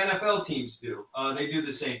the NFL teams do. They do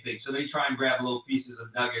the same thing. So they try and grab little pieces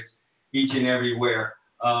of nuggets each and everywhere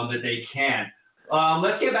that they can.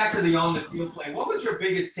 Let's get back to the on-the-field play. What was your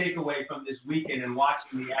biggest takeaway from this weekend and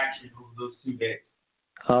watching the action over those 2 days?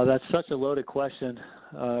 That's such a loaded question.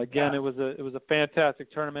 It was a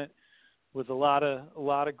fantastic tournament. with a lot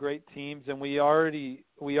of great teams, and we already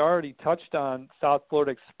touched on South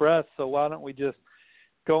Florida Express. So why don't we just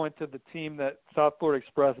go into the team that South Florida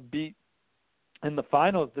Express beat in the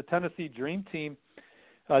finals, the Tennessee Dream Team.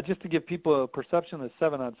 Just to give people a perception of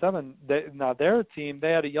 7-on-7, their team,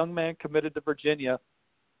 they had a young man committed to Virginia,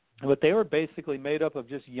 but they were basically made up of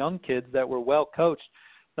just young kids that were well coached.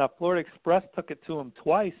 Now, Florida Express took it to them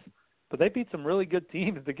twice, but they beat some really good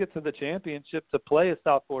teams to get to the championship to play a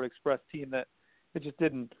South Florida Express team that it just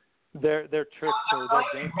didn't, their tricks or their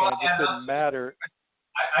game plan just didn't matter.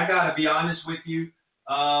 I got to be honest with you.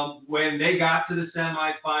 When they got to the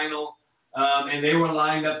semifinal and they were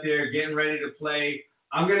lined up there getting ready to play,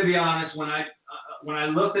 I'm going to be honest, when I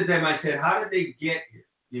looked at them, I said, how did they get here?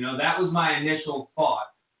 You know, that was my initial thought.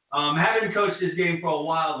 Having coached this game for a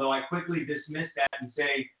while, though, I quickly dismissed that and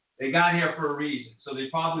say they got here for a reason. So they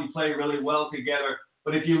probably play really well together.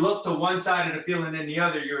 But if you look to one side of the field and then the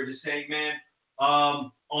other, you're just saying, man,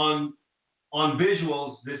 on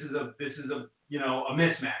visuals, this is a a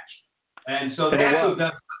mismatch. And so that's what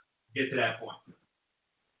does get to that point.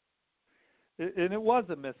 And it was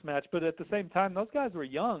a mismatch, but at the same time, those guys were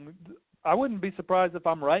young. I wouldn't be surprised if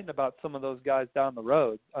I'm writing about some of those guys down the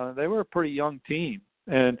road. They were a pretty young team,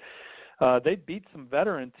 and they beat some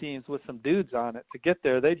veteran teams with some dudes on it to get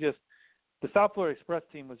there. The South Florida Express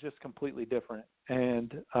team was just completely different.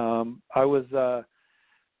 And I was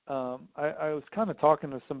kind of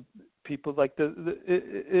talking to some people like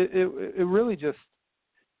it really just.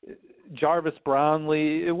 Jarvis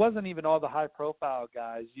Brownlee. It wasn't even all the high-profile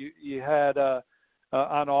guys. You had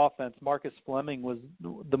on offense, Marcus Fleming was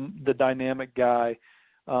the dynamic guy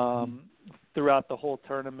throughout the whole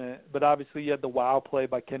tournament. But obviously, you had the wow play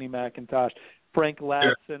by Kenny McIntosh. Frank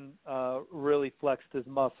Ladson really flexed his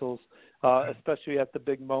muscles, especially at the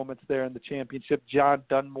big moments there in the championship. John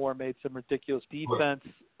Dunmore made some ridiculous defense.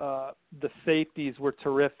 The safeties were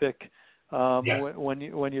terrific. When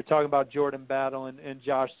you're talking about Jordan Battle and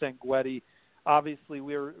Josh Sanguetti, obviously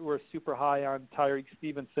we're super high on Tyreek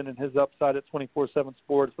Stevenson and his upside at 247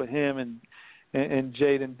 Sports, but him and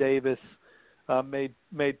Jaden Davis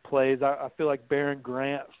made plays. I feel like Baron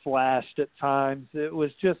Grant flashed at times. It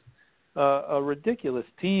was just a ridiculous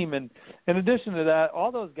team, and in addition to that,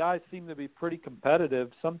 all those guys seem to be pretty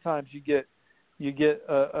competitive. Sometimes you get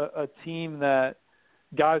a team that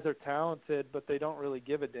guys are talented, but they don't really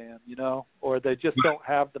give a damn, or they just don't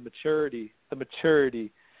have the maturity.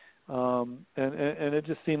 And it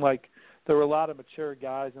just seemed like there were a lot of mature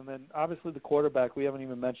guys. And then obviously the quarterback, we haven't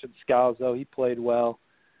even mentioned Scalzo. He played well.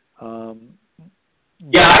 His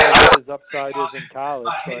upside is in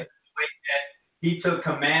college, but he took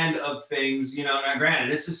command of things, Now,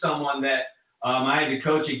 granted, this is someone that I had to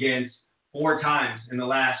coach against 4 times in the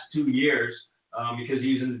last 2 years. Because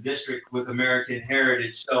he's in the district with American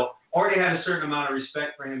Heritage. So already had a certain amount of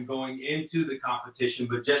respect for him going into the competition,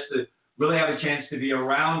 but just to really have a chance to be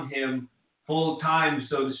around him full time,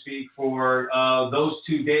 so to speak, for those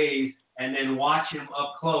 2 days, and then watch him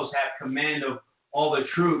up close, have command of all the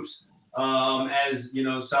troops as,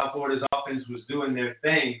 South Florida's offense was doing their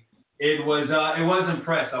thing. It was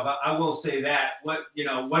impressive. I will say that. What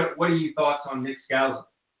are your thoughts on Nick Scalzo?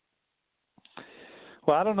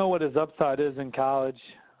 Well, I don't know what his upside is in college.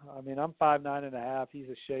 I mean, I'm 5'9.5". He's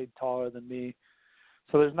a shade taller than me.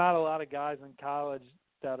 So there's not a lot of guys in college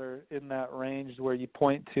that are in that range where you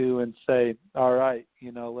point to and say, all right,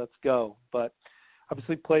 let's go. But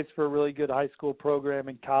obviously plays for a really good high school program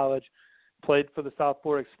in college, played for the South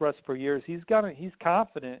Florida Express for years. He's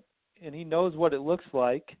confident, and he knows what it looks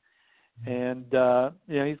like. And,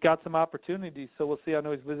 he's got some opportunities. So we'll see. I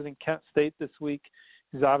know he's visiting Kent State this week.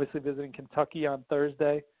 He's obviously visiting Kentucky on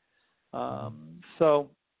Thursday. So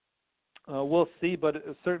we'll see, but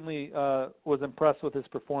it certainly was impressed with his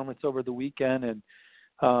performance over the weekend, and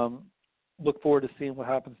look forward to seeing what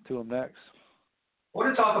happens to him next. I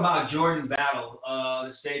want to talk about Jordan Battle,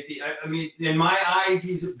 the safety. I mean, in my eyes,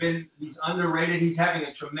 he's underrated. He's having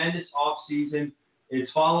a tremendous offseason.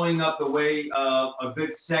 It's following up the way a good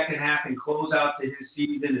second half and close out to his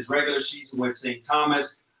season, his regular season with St. Thomas.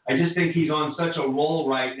 I just think he's on such a roll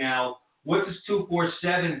right now. What does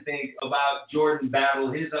 247 think about Jordan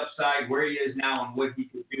Battle, his upside, where he is now, and what he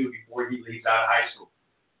could do before he leaves out of high school?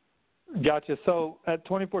 Gotcha. So at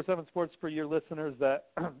 247 Sports, for your listeners that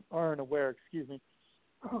aren't aware, the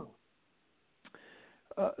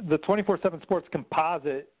 247 Sports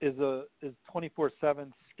composite is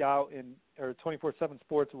 247 Scout or 247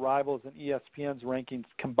 Sports Rivals and ESPN's rankings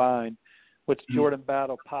combined, which Jordan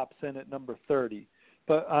Battle pops in at number 30.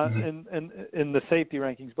 But in the safety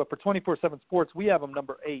rankings, but for 247 Sports, we have them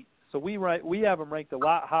number 8. So we have them ranked a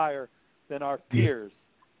lot higher than our peers.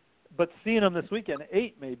 but seeing him this weekend,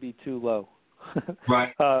 8 may be too low.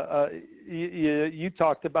 Right. You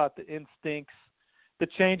talked about the instincts, the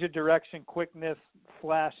change of direction, quickness,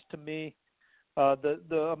 flash to me,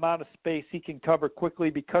 the amount of space he can cover quickly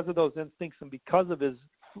because of those instincts and because of his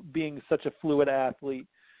being such a fluid athlete.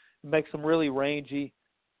 It makes him really rangy,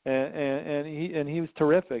 and he was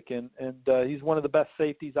terrific. And he's one of the best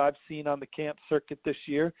safeties I've seen on the camp circuit this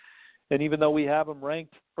year. And even though we have him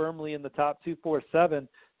ranked firmly in the top 247,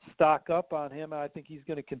 stock up on him. I think he's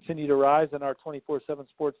going to continue to rise in our 247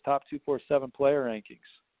 Sports top 247 player rankings.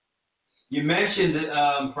 You mentioned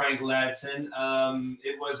Frank Ladson.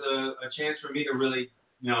 It was a chance for me to really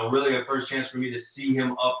a first chance for me to see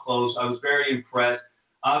him up close. I was very impressed.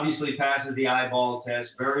 Obviously passes the eyeball test,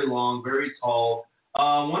 very long, very tall.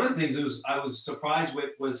 One of the things I was surprised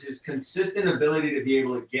with was his consistent ability to be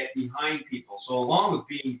able to get behind people. So along with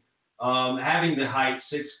being having the height,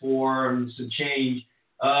 6'4", and some change,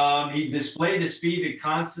 he displayed the speed to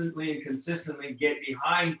constantly and consistently get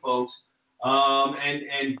behind folks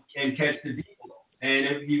and catch the deep ball.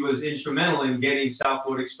 And he was instrumental in getting South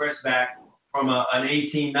Florida Express back from an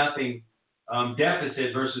 18-0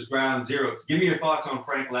 deficit versus ground zero. Give me your thoughts on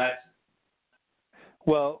Frank Ladson.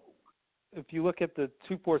 Well, if you look at the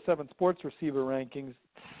 247 Sports receiver rankings,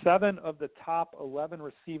 7 of the top 11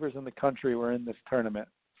 receivers in the country were in this tournament.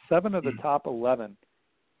 7 of the top 11.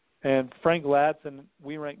 And Frank Ladson,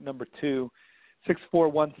 we ranked number 2,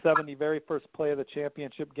 6'4", 170, very first play of the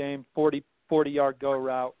championship game, 40-yard go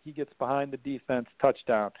route. He gets behind the defense,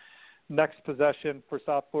 touchdown. Next possession for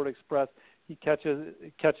South Florida Express, he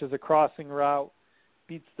catches a crossing route,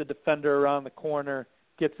 beats the defender around the corner,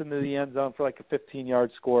 gets into the end zone for like a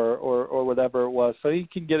 15-yard score or whatever it was. So he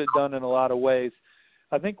can get it done in a lot of ways.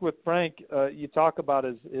 I think with Frank, you talk about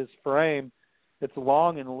his frame. It's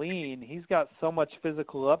long and lean. He's got so much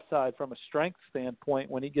physical upside from a strength standpoint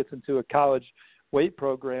when he gets into a college weight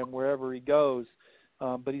program wherever he goes.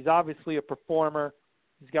 But he's obviously a performer.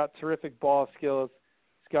 He's got terrific ball skills.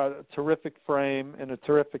 He's got a terrific frame and a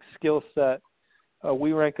terrific skill set.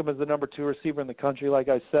 We rank him as the number 2 receiver in the country, like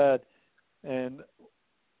I said. And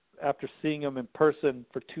after seeing him in person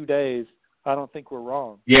for 2 days, I don't think we're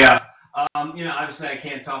wrong. Yeah. Obviously I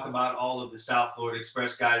can't talk about all of the South Florida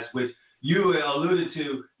Express guys, which you alluded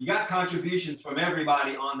to. You got contributions from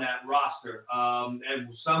everybody on that roster. At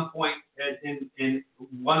some point in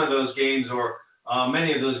one of those games or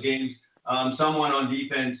many of those games, someone on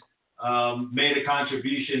defense made a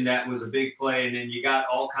contribution that was a big play, and then you got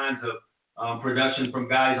all kinds of production from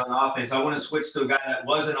guys on offense. I want to switch to a guy that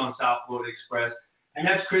wasn't on South Florida Express, and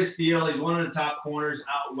that's Chris Steele. He's one of the top corners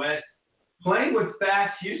out west. Playing with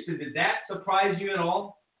Fast Houston, did that surprise you at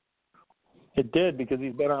all? It did, because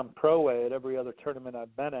he's been on Pro A at every other tournament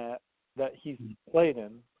I've been at that he's played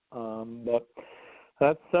in. But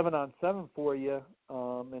that's 7-on-7 for you.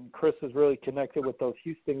 And Chris is really connected with those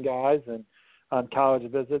Houston guys and on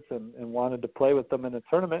college visits and wanted to play with them in a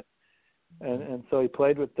tournament. And so he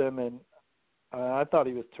played with them, and I thought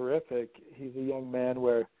he was terrific. He's a young man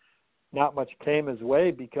where not much came his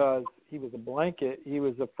way because he was a blanket.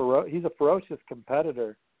 He's a ferocious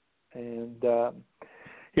competitor. And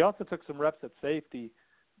he also took some reps at safety,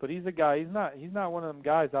 but he's a guy. He's not one of them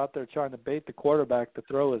guys out there trying to bait the quarterback to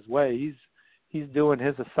throw his way. He's doing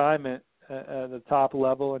his assignment at the top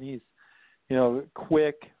level, and he's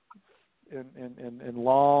quick and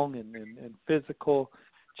long and physical.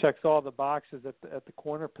 Checks all the boxes at the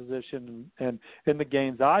corner position. And in the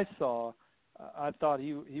games I saw, I thought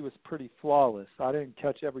he was pretty flawless. I didn't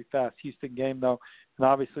catch every Fast Houston game though, and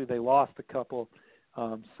obviously they lost a couple.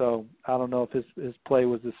 So I don't know if his play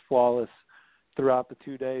was as flawless throughout the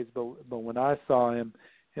 2 days, but when I saw him,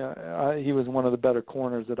 he was one of the better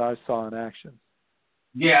corners that I saw in action.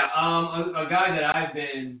 Yeah, a guy that I've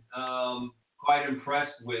been quite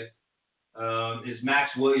impressed with is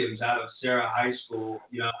Max Williams out of Sarah High School.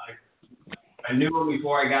 I knew him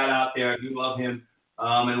before I got out there. I knew of him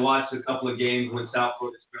and watched a couple of games when South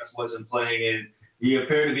Florida Express wasn't playing, and he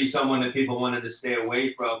appeared to be someone that people wanted to stay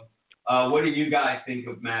away from. What do you guys think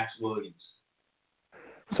of Max Williams?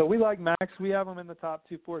 So we like Max. We have him in the top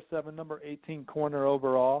 247, number 18 corner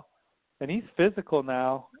overall. And he's physical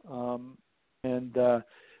now. And the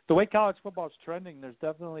way college football is trending, there's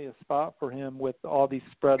definitely a spot for him with all these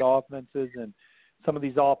spread offenses and some of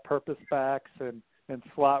these all-purpose backs and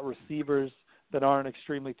slot receivers that aren't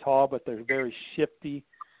extremely tall, but they're very shifty.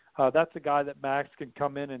 That's a guy that Max can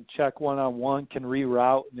come in and check one-on-one, can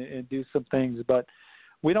reroute and do some things. But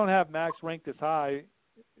we don't have Max ranked as high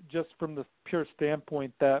just from the pure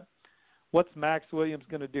standpoint that what's Max Williams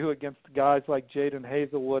going to do against guys like Jaden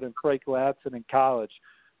Hazelwood and Frank Ladson in college?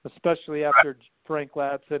 especially after Frank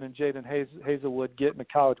Ladson and Jaden Hazelwood get in the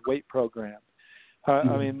college weight program.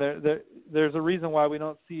 I mean, there's a reason why we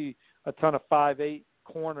don't see a ton of 5'8"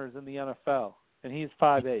 corners in the NFL, and he's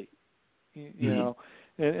 5'8". You know,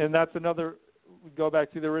 and that's another. We go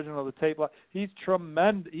back to the original of the tape. He's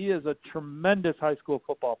tremendous. He is a tremendous high school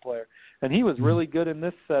football player, and he was really good in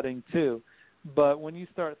this setting too. But when you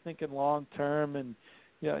start thinking long term, and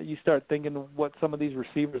you start thinking what some of these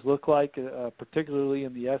receivers look like, particularly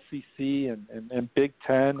in the SEC and Big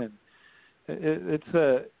Ten, and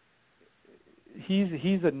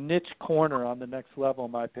he's a niche corner on the next level,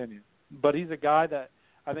 in my opinion. But he's a guy that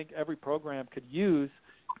I think every program could use,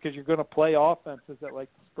 because you're going to play offenses that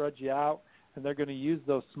like to spread you out, and they're going to use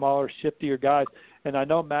those smaller, shiftier guys. And I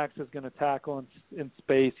know Max is going to tackle in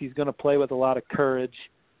space. He's going to play with a lot of courage.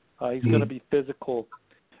 He's going to be physical.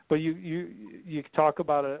 But you talk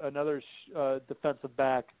about another defensive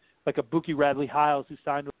back, like a Buki Radley-Hiles, who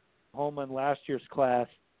signed with Oklahoma in last year's class.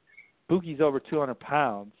 Buki's over 200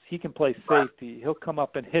 pounds. He can play safety. He'll come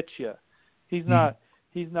up and hit you. He's not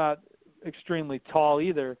extremely tall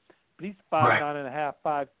either, but he's 5'9.5",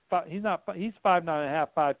 5'5". He's 5'9.5",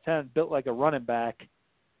 5'10", built like a running back.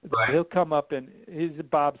 Right. He'll come up and he's a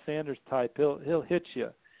Bob Sanders type. He'll hit you.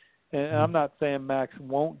 And I'm not saying Max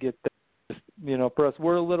won't get there. You know, for us,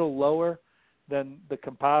 we're a little lower than the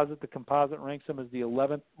composite. The composite ranks him as the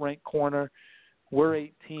 11th ranked corner. We're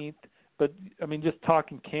 18th. But, I mean, just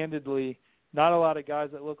talking candidly, not a lot of guys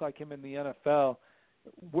that look like him in the NFL.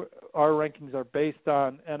 Our rankings are based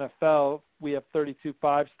on NFL. We have 32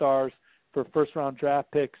 5-stars for first-round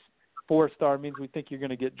draft picks. 4-star means we think you're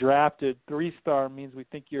going to get drafted. 3-star means we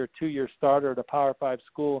think you're a 2-year starter at a Power 5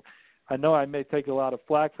 school. I know I may take a lot of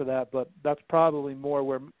flack for that, but that's probably more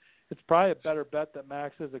where it's probably a better bet that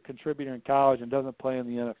Max is a contributor in college and doesn't play in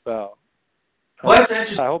the NFL. Well, that's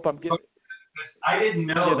interesting. I hope I'm getting. I didn't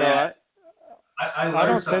know that. I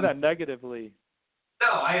don't something. say that negatively. No,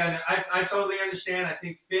 I totally understand. I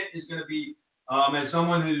think fit is going to be, as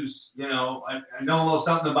someone who's, I know a little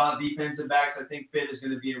something about defensive backs. I think fit is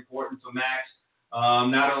going to be important for Max,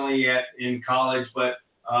 not only in college, but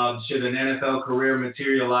should an NFL career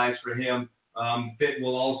materialize for him, fit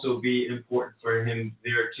will also be important for him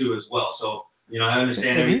there too as well. So, I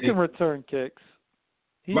understand everything. He can return kicks.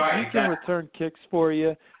 He can return kicks for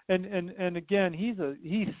you. And again,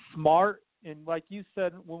 he's smart. And like you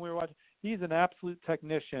said when we were watching, he's an absolute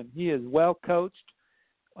technician. He is well coached,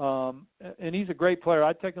 and he's a great player.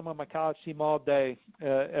 I take him on my college team all day,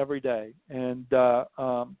 every day. And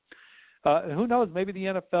who knows? Maybe the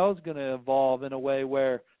NFL is going to evolve in a way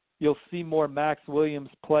where you'll see more Max Williams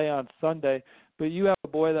play on Sunday. But you have a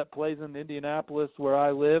boy that plays in Indianapolis, where I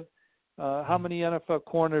live. How many NFL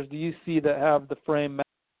corners do you see that have the frame Max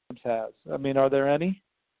Williams has? I mean, are there any?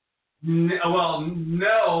 Well,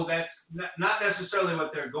 no, that's not necessarily what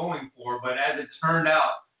they're going for, but as it turned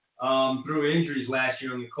out, through injuries last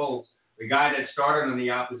year on the Colts, the guy that started on the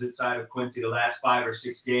opposite side of Quincy the last 5 or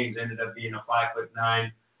 6 games ended up being a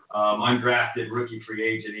 5'9", undrafted rookie free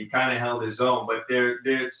agent. He kind of held his own, but they're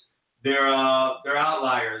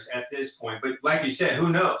outliers at this point. But like you said, who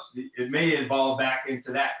knows? It may evolve back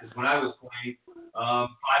into that, because when I was playing,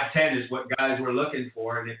 5'10" is what guys were looking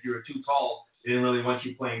for, and if you were too tall, they didn't really want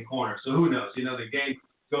you playing corner. So who knows? The game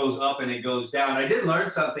goes up and it goes down. I did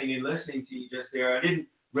learn something in listening to you just there. I didn't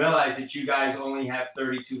realize that you guys only have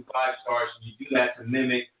 32 5-stars, and you do that to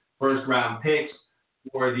mimic first-round picks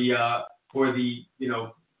for the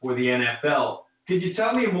NFL. Could you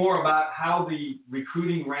tell me more about how the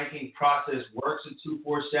recruiting ranking process works at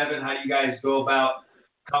 247? How you guys go about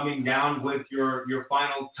coming down with your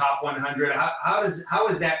final top 100? How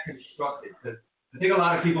is that constructed? Because I think a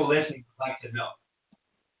lot of people listening would like to know.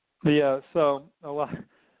 Yeah, so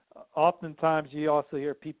oftentimes you also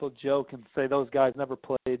hear people joke and say those guys never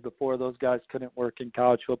played before, those guys couldn't work in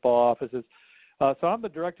college football offices. So I'm the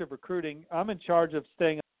director of recruiting. I'm in charge of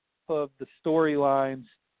staying on top of the storylines,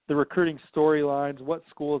 the recruiting storylines, what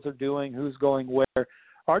schools are doing, who's going where.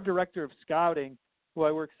 Our director of scouting, who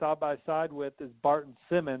I work side by side with, is Barton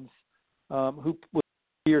Simmons, who was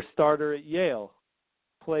a year starter at Yale.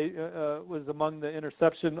 Was among the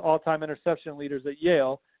all-time interception leaders at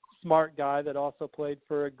Yale. Smart guy that also played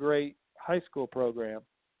for a great high school program,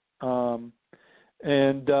 and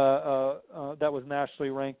that was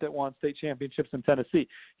nationally ranked, that won state championships in Tennessee.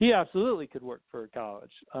 He absolutely could work for a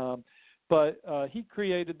college, but he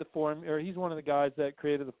created the formula. Or he's one of the guys that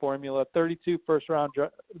created the formula. 32 first-round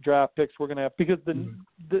draft picks we're going to have, because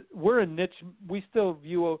we're a niche. We still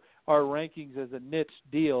view our rankings as a niche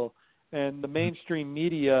deal. And the mainstream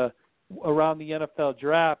media around the NFL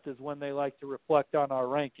draft is when they like to reflect on our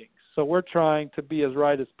rankings. So we're trying to be as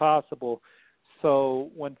right as possible. So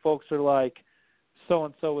when folks are like,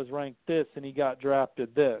 so-and-so was ranked this and he got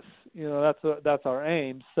drafted this, that's our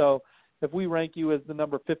aim. So if we rank you as the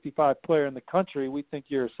number 55 player in the country, we think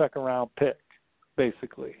you're a second-round pick,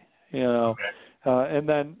 basically. And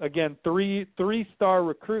then, again, three-star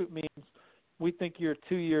recruit means we think you're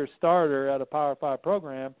a 2-year starter at a Power 5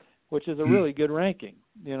 program, which is a really good ranking.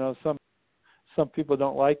 Some people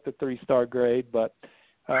don't like the 3-star grade, but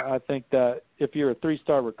I think that if you're a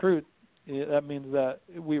 3-star recruit, that means that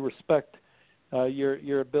we respect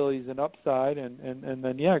your abilities and upside, and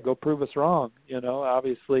then, go prove us wrong.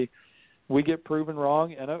 Obviously we get proven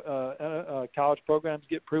wrong, and college programs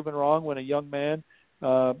get proven wrong when a young man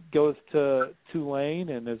goes to Tulane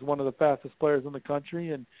and is one of the fastest players in the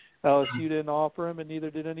country, and LSU didn't offer him, and neither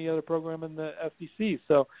did any other program in the SEC.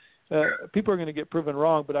 So people are going to get proven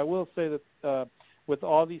wrong. But I will say that with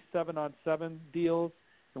all these 7-on-7 deals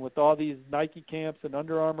and with all these Nike camps and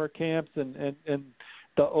Under Armour camps and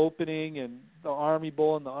the opening and the Army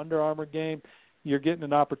Bowl and the Under Armour game, you're getting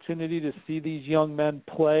an opportunity to see these young men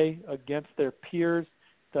play against their peers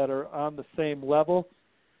that are on the same level.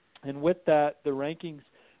 And with that, the rankings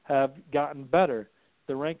have gotten better.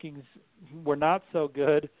 The rankings were not so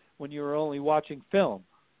good when you were only watching film,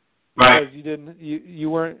 right? Because you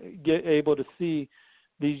weren't able to see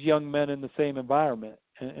these young men in the same environment.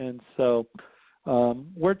 And so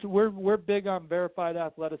we're big on verified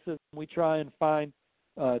athleticism. We try and find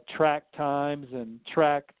track times and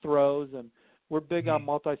track throws, and we're big on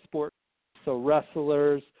multi-sport, so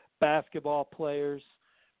wrestlers, basketball players,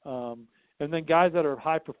 and then guys that are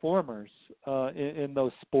high performers in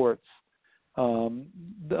those sports.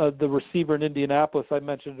 The receiver in Indianapolis I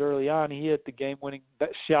mentioned early on, he hit the game-winning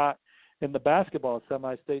shot in the basketball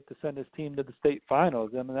semi-state to send his team to the state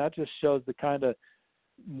finals. I mean, that just shows the kind of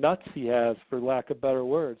nuts he has, for lack of better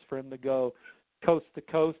words, for him to go coast to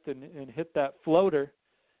coast and hit that floater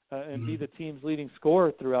and be the team's leading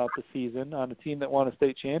scorer throughout the season on a team that won a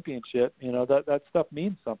state championship. That stuff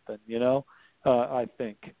means something, I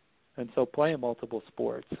think. And so playing multiple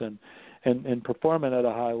sports and performing at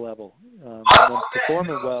a high level, and then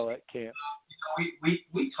performing well at camp.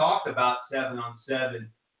 We talked about 7-on-7.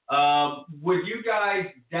 Would you guys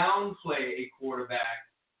downplay a quarterback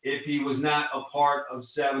if he was not a part of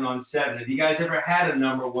 7-on-7? Have you guys ever had a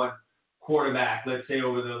number one quarterback, let's say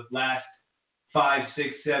over the last 5, 6,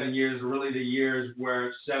 7 years, or really the years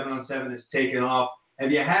where 7-on-7 has taken off? Have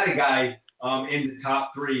you had a guy in the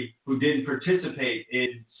top 3 who didn't participate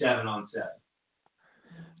in 7-on-7?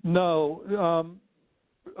 No,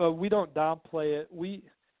 we don't downplay it. We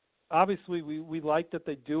like that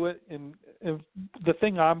they do it, and the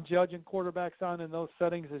thing I'm judging quarterbacks on in those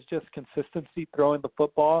settings is just consistency, throwing the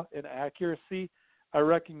football, and accuracy. I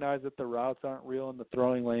recognize that the routes aren't real and the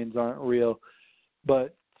throwing lanes aren't real,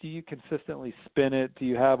 but do you consistently spin it? Do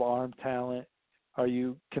you have arm talent? Are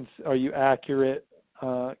you accurate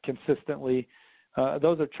consistently?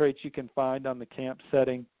 Those are traits you can find on the camp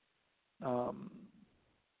setting.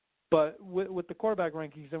 But with the quarterback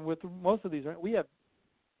rankings and with most of these, we have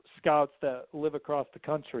scouts that live across the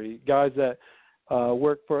country, guys that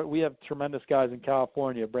we have tremendous guys in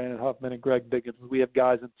California, Brandon Huffman and Greg Biggins. We have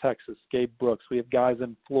guys in Texas, Gabe Brooks. We have guys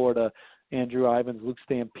in Florida, Andrew Ivins, Luke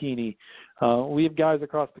Stampini. We have guys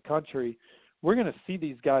across the country. We're going to see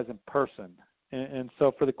these guys in person. And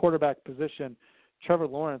so for the quarterback position, Trevor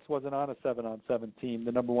Lawrence wasn't on a 7-on-7 team,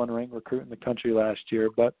 the number 1 ranked recruit in the country last year.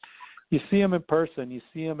 But you see him in person. You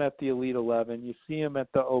see him at the Elite 11. You see him at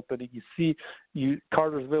the opening.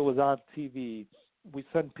 Cartersville was on TV. We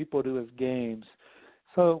send people to his games.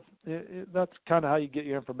 So that's kind of how you get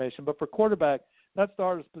your information. But for quarterback, that's the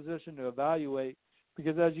hardest position to evaluate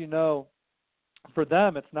because, as you know, for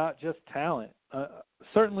them, it's not just talent.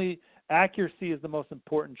 Certainly, accuracy is the most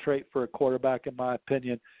important trait for a quarterback, in my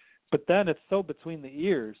opinion. But then it's so between the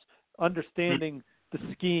ears, understanding the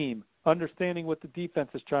scheme, understanding what the defense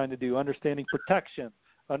is trying to do, understanding protection,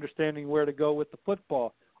 understanding where to go with the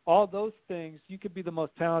football. All those things, you could be the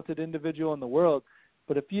most talented individual in the world,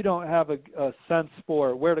 but if you don't have a sense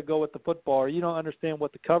for where to go with the football, or you don't understand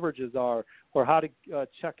what the coverages are or how to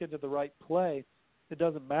check into the right play, it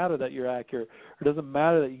doesn't matter that you're accurate. It doesn't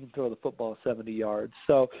matter that you can throw the football 70 yards.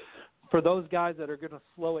 So for those guys that are going to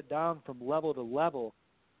slow it down from level to level,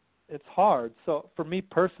 it's hard. So for me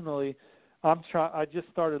personally, I just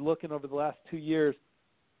started looking over the last 2 years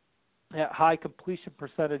at high completion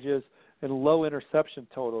percentages and low interception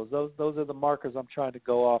totals. Those are the markers I'm trying to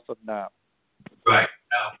go off of now. Right.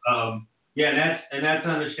 Yeah, and that's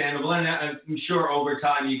understandable. And I'm sure over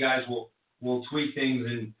time you guys will tweak things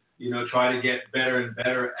and try to get better and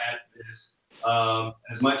better at this.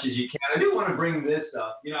 as much as you can. I do want to bring this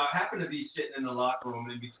up. You know, I happened to be sitting in the locker room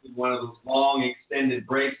in between one of those long extended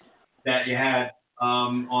breaks that you had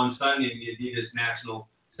on Sunday in the Adidas National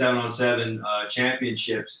 7-on-7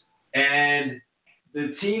 Championships. And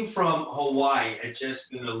the team from Hawaii had just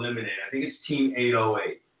been eliminated. I think it's Team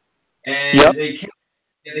 808. And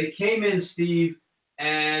they came in, Steve,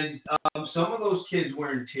 and some of those kids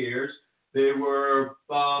were in tears. They were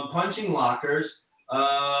punching lockers,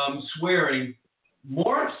 swearing,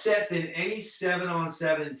 more upset than any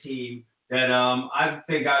 7-on-7 team that I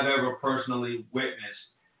think I've ever personally witnessed.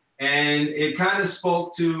 And it kind of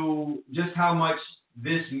spoke to just how much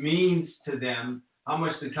this means to them, how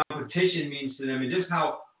much the competition means to them, and just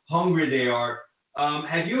how hungry they are.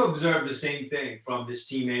 Have you observed the same thing from this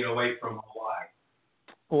Team 808 from Hawaii?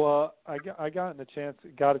 Well, I got a chance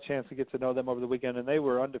to get to know them over the weekend, and they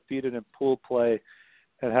were undefeated in pool play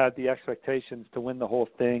and had the expectations to win the whole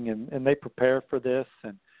thing, and they prepare for this.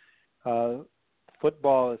 And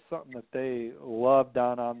football is something that they love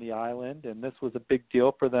down on the island, and this was a big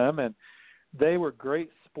deal for them. And they were great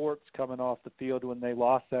sports coming off the field when they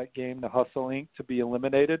lost that game to Hustle Inc. to be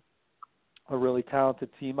eliminated, a really talented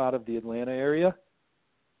team out of the Atlanta area.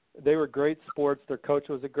 They were great sports. Their coach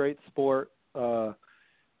was a great sport.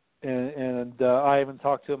 And I even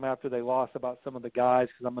talked to them after they lost about some of the guys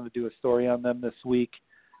because I'm going to do a story on them this week.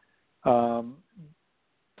 So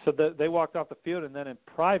they walked off the field, and then in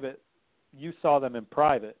private, you saw them in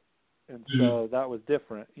private. And so that was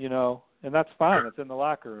different, you know, and that's fine. It's in the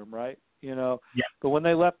locker room, right? You know, but when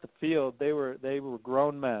they left the field, they were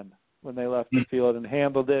grown men when they left the field and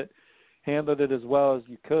handled it as well as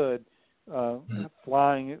you could.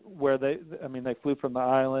 Flying where they flew from the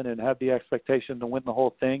island and had the expectation to win the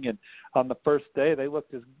whole thing. And on the first day, they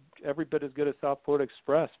looked every bit as good as South Florida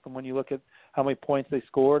Express from when you look at how many points they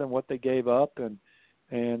scored and what they gave up, and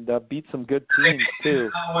beat some good teams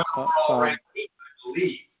too. I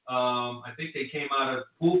believe. I think they came out of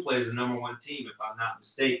pool play as the number one team, if I'm not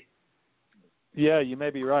mistaken. Yeah, you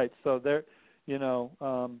may be right. So they're, you know,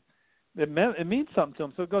 it means something to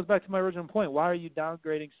them. So it goes back to my original point. Why are you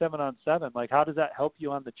downgrading 7-on-7? Like, how does that help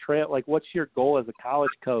you on the trail? Like, what's your goal as a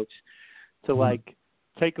college coach to, like,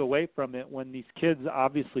 take away from it when these kids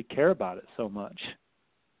obviously care about it so much?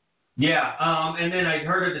 Yeah, and then I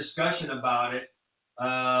heard a discussion about it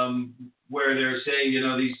where they're saying, you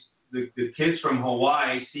know, the kids from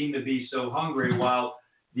Hawaii seem to be so hungry while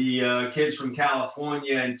the kids from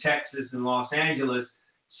California and Texas and Los Angeles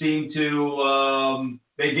seem to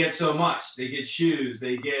they get so much. They get shoes,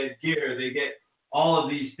 they get gear, they get all of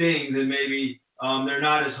these things, and maybe they're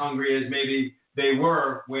not as hungry as maybe they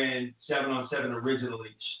were when 7-on-7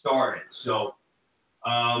 originally started. So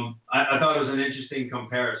I thought it was an interesting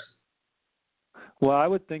comparison. Well, I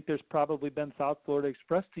would think there's probably been South Florida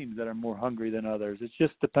Express teams that are more hungry than others. It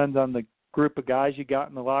just depends on the group of guys you got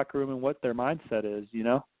in the locker room and what their mindset is, you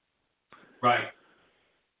know? Right.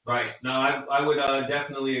 No, I would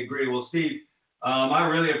definitely agree. Well, Steve, I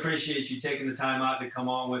really appreciate you taking the time out to come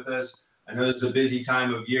on with us. I know it's a busy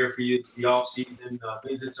time of year for you. It's the off-season.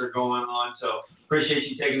 Visits are going on. So appreciate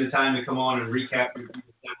you taking the time to come on and recap your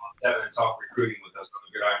 7-on-7 and talk recruiting with us on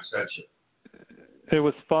the GridironStuds show. It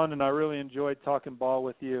was fun, and I really enjoyed talking ball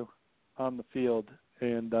with you on the field.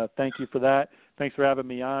 And thank you for that. Thanks for having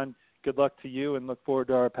me on. Good luck to you, and look forward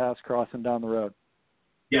to our paths crossing down the road.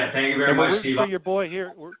 Yeah, thank you very much, Steve.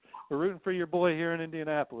 We're rooting for your boy here in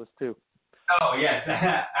Indianapolis, too. Oh, yes,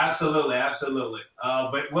 absolutely.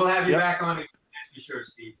 But we'll have you back on again, for sure,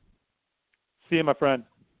 Steve. See you, my friend.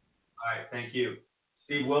 All right, thank you.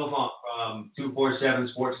 Steve Wilfong from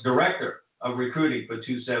 247sports, Director of Recruiting for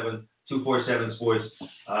 247 Sports,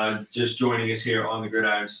 just joining us here on the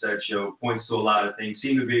GridironStuds show. Points to a lot of things.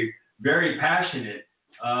 Seem to be very passionate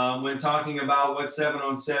when talking about what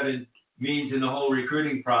 7-on-7 means in the whole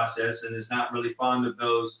recruiting process, and is not really fond of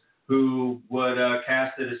those who would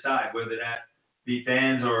cast it aside, whether that be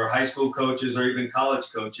fans or high school coaches or even college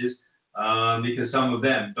coaches, because some of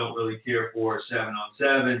them don't really care for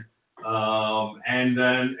 7-on-7,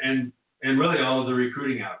 and really all of the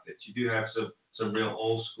recruiting outfits. You do have some real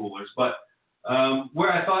old schoolers, but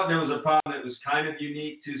where I thought there was a problem that was kind of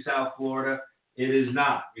unique to South Florida, it is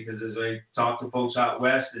not, because as I talked to folks out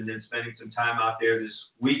west and then spending some time out there this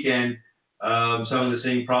weekend, some of the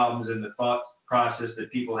same problems and the thought process that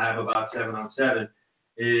people have about 7-on-7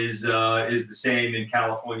 is the same in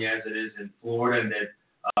California as it is in Florida, and then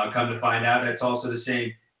come to find out that's also the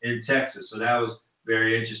same in Texas. So that was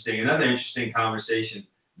very interesting. Another interesting conversation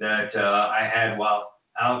that I had while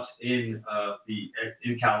out in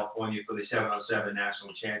California for the 7-on-7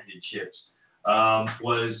 National Championships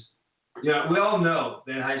was we all know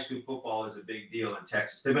that high school football is a big deal in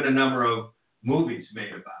Texas. There have been a number of movies made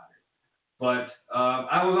about it. But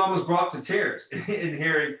I was almost brought to tears in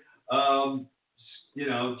hearing,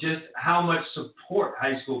 just how much support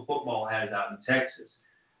high school football has out in Texas.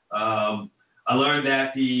 I learned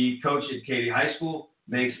that the coach at Katy High School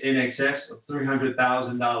makes in excess of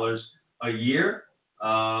 $300,000 a year,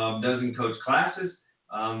 doesn't coach classes.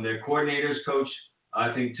 Their coordinators coach,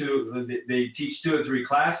 I think, they teach 2 or 3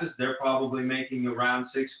 classes. They're probably making around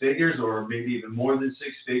 6 figures or maybe even more than 6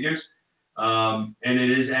 figures. And it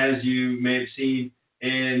is, as you may have seen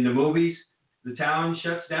in the movies, the town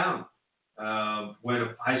shuts down when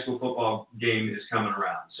a high school football game is coming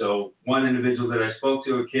around. So one individual that I spoke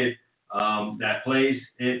to, a kid that plays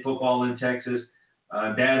in football in Texas,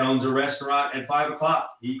 dad owns a restaurant at 5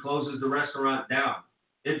 o'clock. He closes the restaurant down.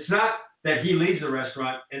 It's not that he leaves the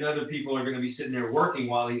restaurant and other people are going to be sitting there working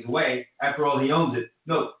while he's away. After all, he owns it.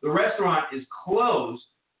 No, the restaurant is closed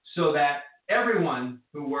so that everyone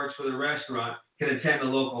who works for the restaurant can attend a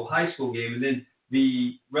local high school game. And then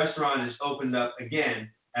the restaurant is opened up again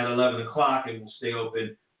at 11 o'clock and will stay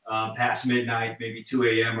open past midnight, maybe 2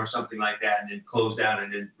 a.m. or something like that, and then close down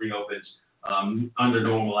and then reopens under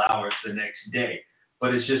normal hours the next day.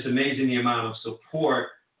 But it's just amazing the amount of support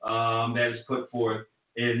that is put forth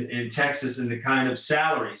in Texas and the kind of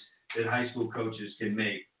salaries that high school coaches can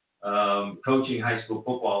make coaching high school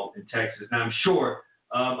football in Texas. Now, I'm sure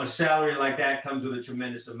a salary like that comes with a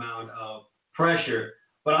tremendous amount of pressure.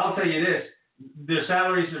 But I'll tell you this, their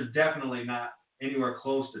salaries are definitely not anywhere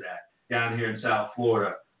close to that down here in South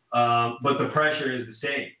Florida. But the pressure is the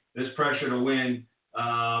same. There's pressure to win,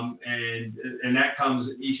 and that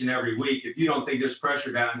comes each and every week. If you don't think there's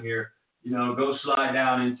pressure down here, go slide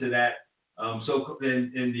down into that,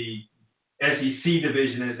 in the SEC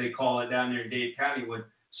division, as they call it, down there in Dade County, when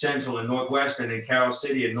Central and Northwestern and Carroll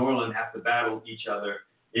City and Norland have to battle each other.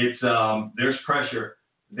 It's there's pressure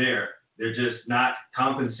there. They're just not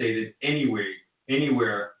compensated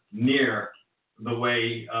anywhere near the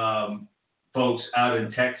way folks out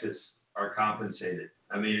in Texas are compensated.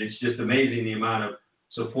 I mean, it's just amazing the amount of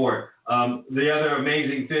support. The other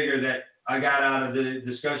amazing figure that I got out of the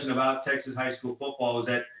discussion about Texas high school football is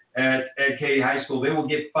that at Katy High School, they will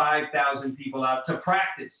get 5,000 people out to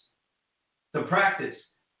practice.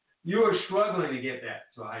 You are struggling to get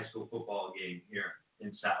that to a high school football game here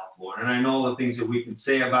in South Florida. And I know the things that we can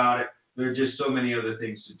say about it. There are just so many other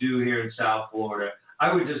things to do here in South Florida.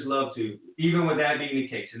 I would just love to, even with that being the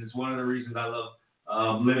case, and it's one of the reasons I love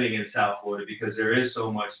living in South Florida, because there is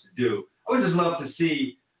so much to do. I would just love to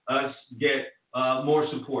see us get more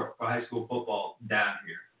support for high school football down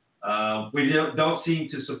here. We don't seem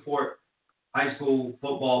to support high school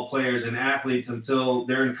football players and athletes until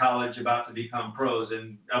they're in college, about to become pros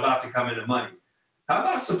and about to come into money. How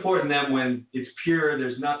about supporting them when it's pure?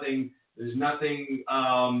 There's no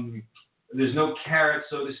carrot,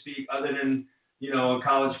 so to speak, other than a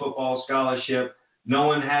college football scholarship. No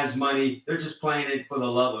one has money. They're just playing it for the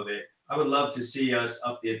love of it. I would love to see us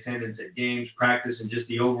up the attendance at games, practice, and just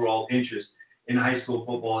the overall interest in high school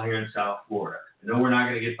football here in South Florida. I know we're not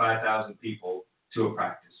going to get 5,000 people to a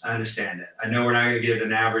practice. I understand that. I know we're not going to get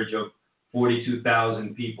an average of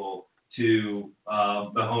 42,000 people to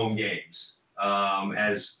the home games,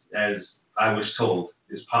 as I was told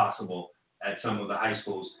is possible at some of the high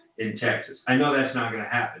schools in Texas. I know that's not going to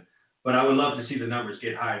happen, but I would love to see the numbers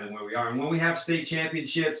get higher than where we are. And when we have state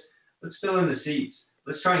championships, let's fill in the seats.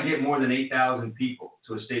 Let's try and get more than 8,000 people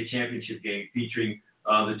to a state championship game featuring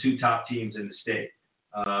the 2 top teams in the state,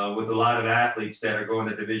 with a lot of athletes that are going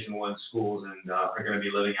to Division I schools and are going to be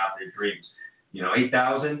living out their dreams.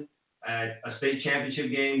 8,000 at a state championship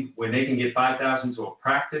game when they can get 5,000 to a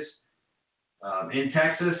practice in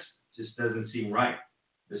Texas just doesn't seem right.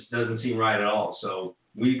 This doesn't seem right at all. So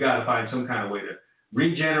we've got to find some kind of way to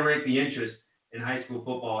regenerate the interest in high school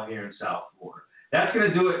football here in South Florida. That's going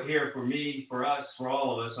to do it here for me, for us, for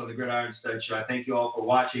all of us on the GridironStuds Show. I thank you all for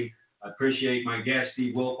watching. I appreciate my guest,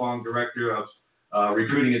 Steve Wilfong, Director of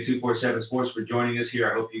Recruiting at 247 Sports, for joining us here.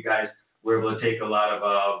 I hope you guys were able to take a lot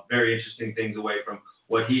of very interesting things away from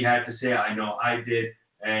what he had to say. I know I did,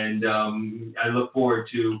 and I look forward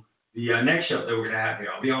to the next show that we're going to have here.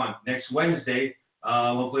 I'll be on next Wednesday,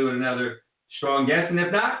 hopefully with another strong guest. And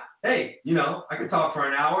if not, hey, I could talk for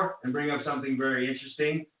an hour and bring up something very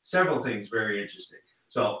interesting, several things very interesting.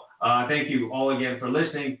 So thank you all again for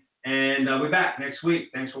listening, and we'll be back next week.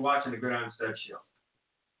 Thanks for watching the GridironStuds Show.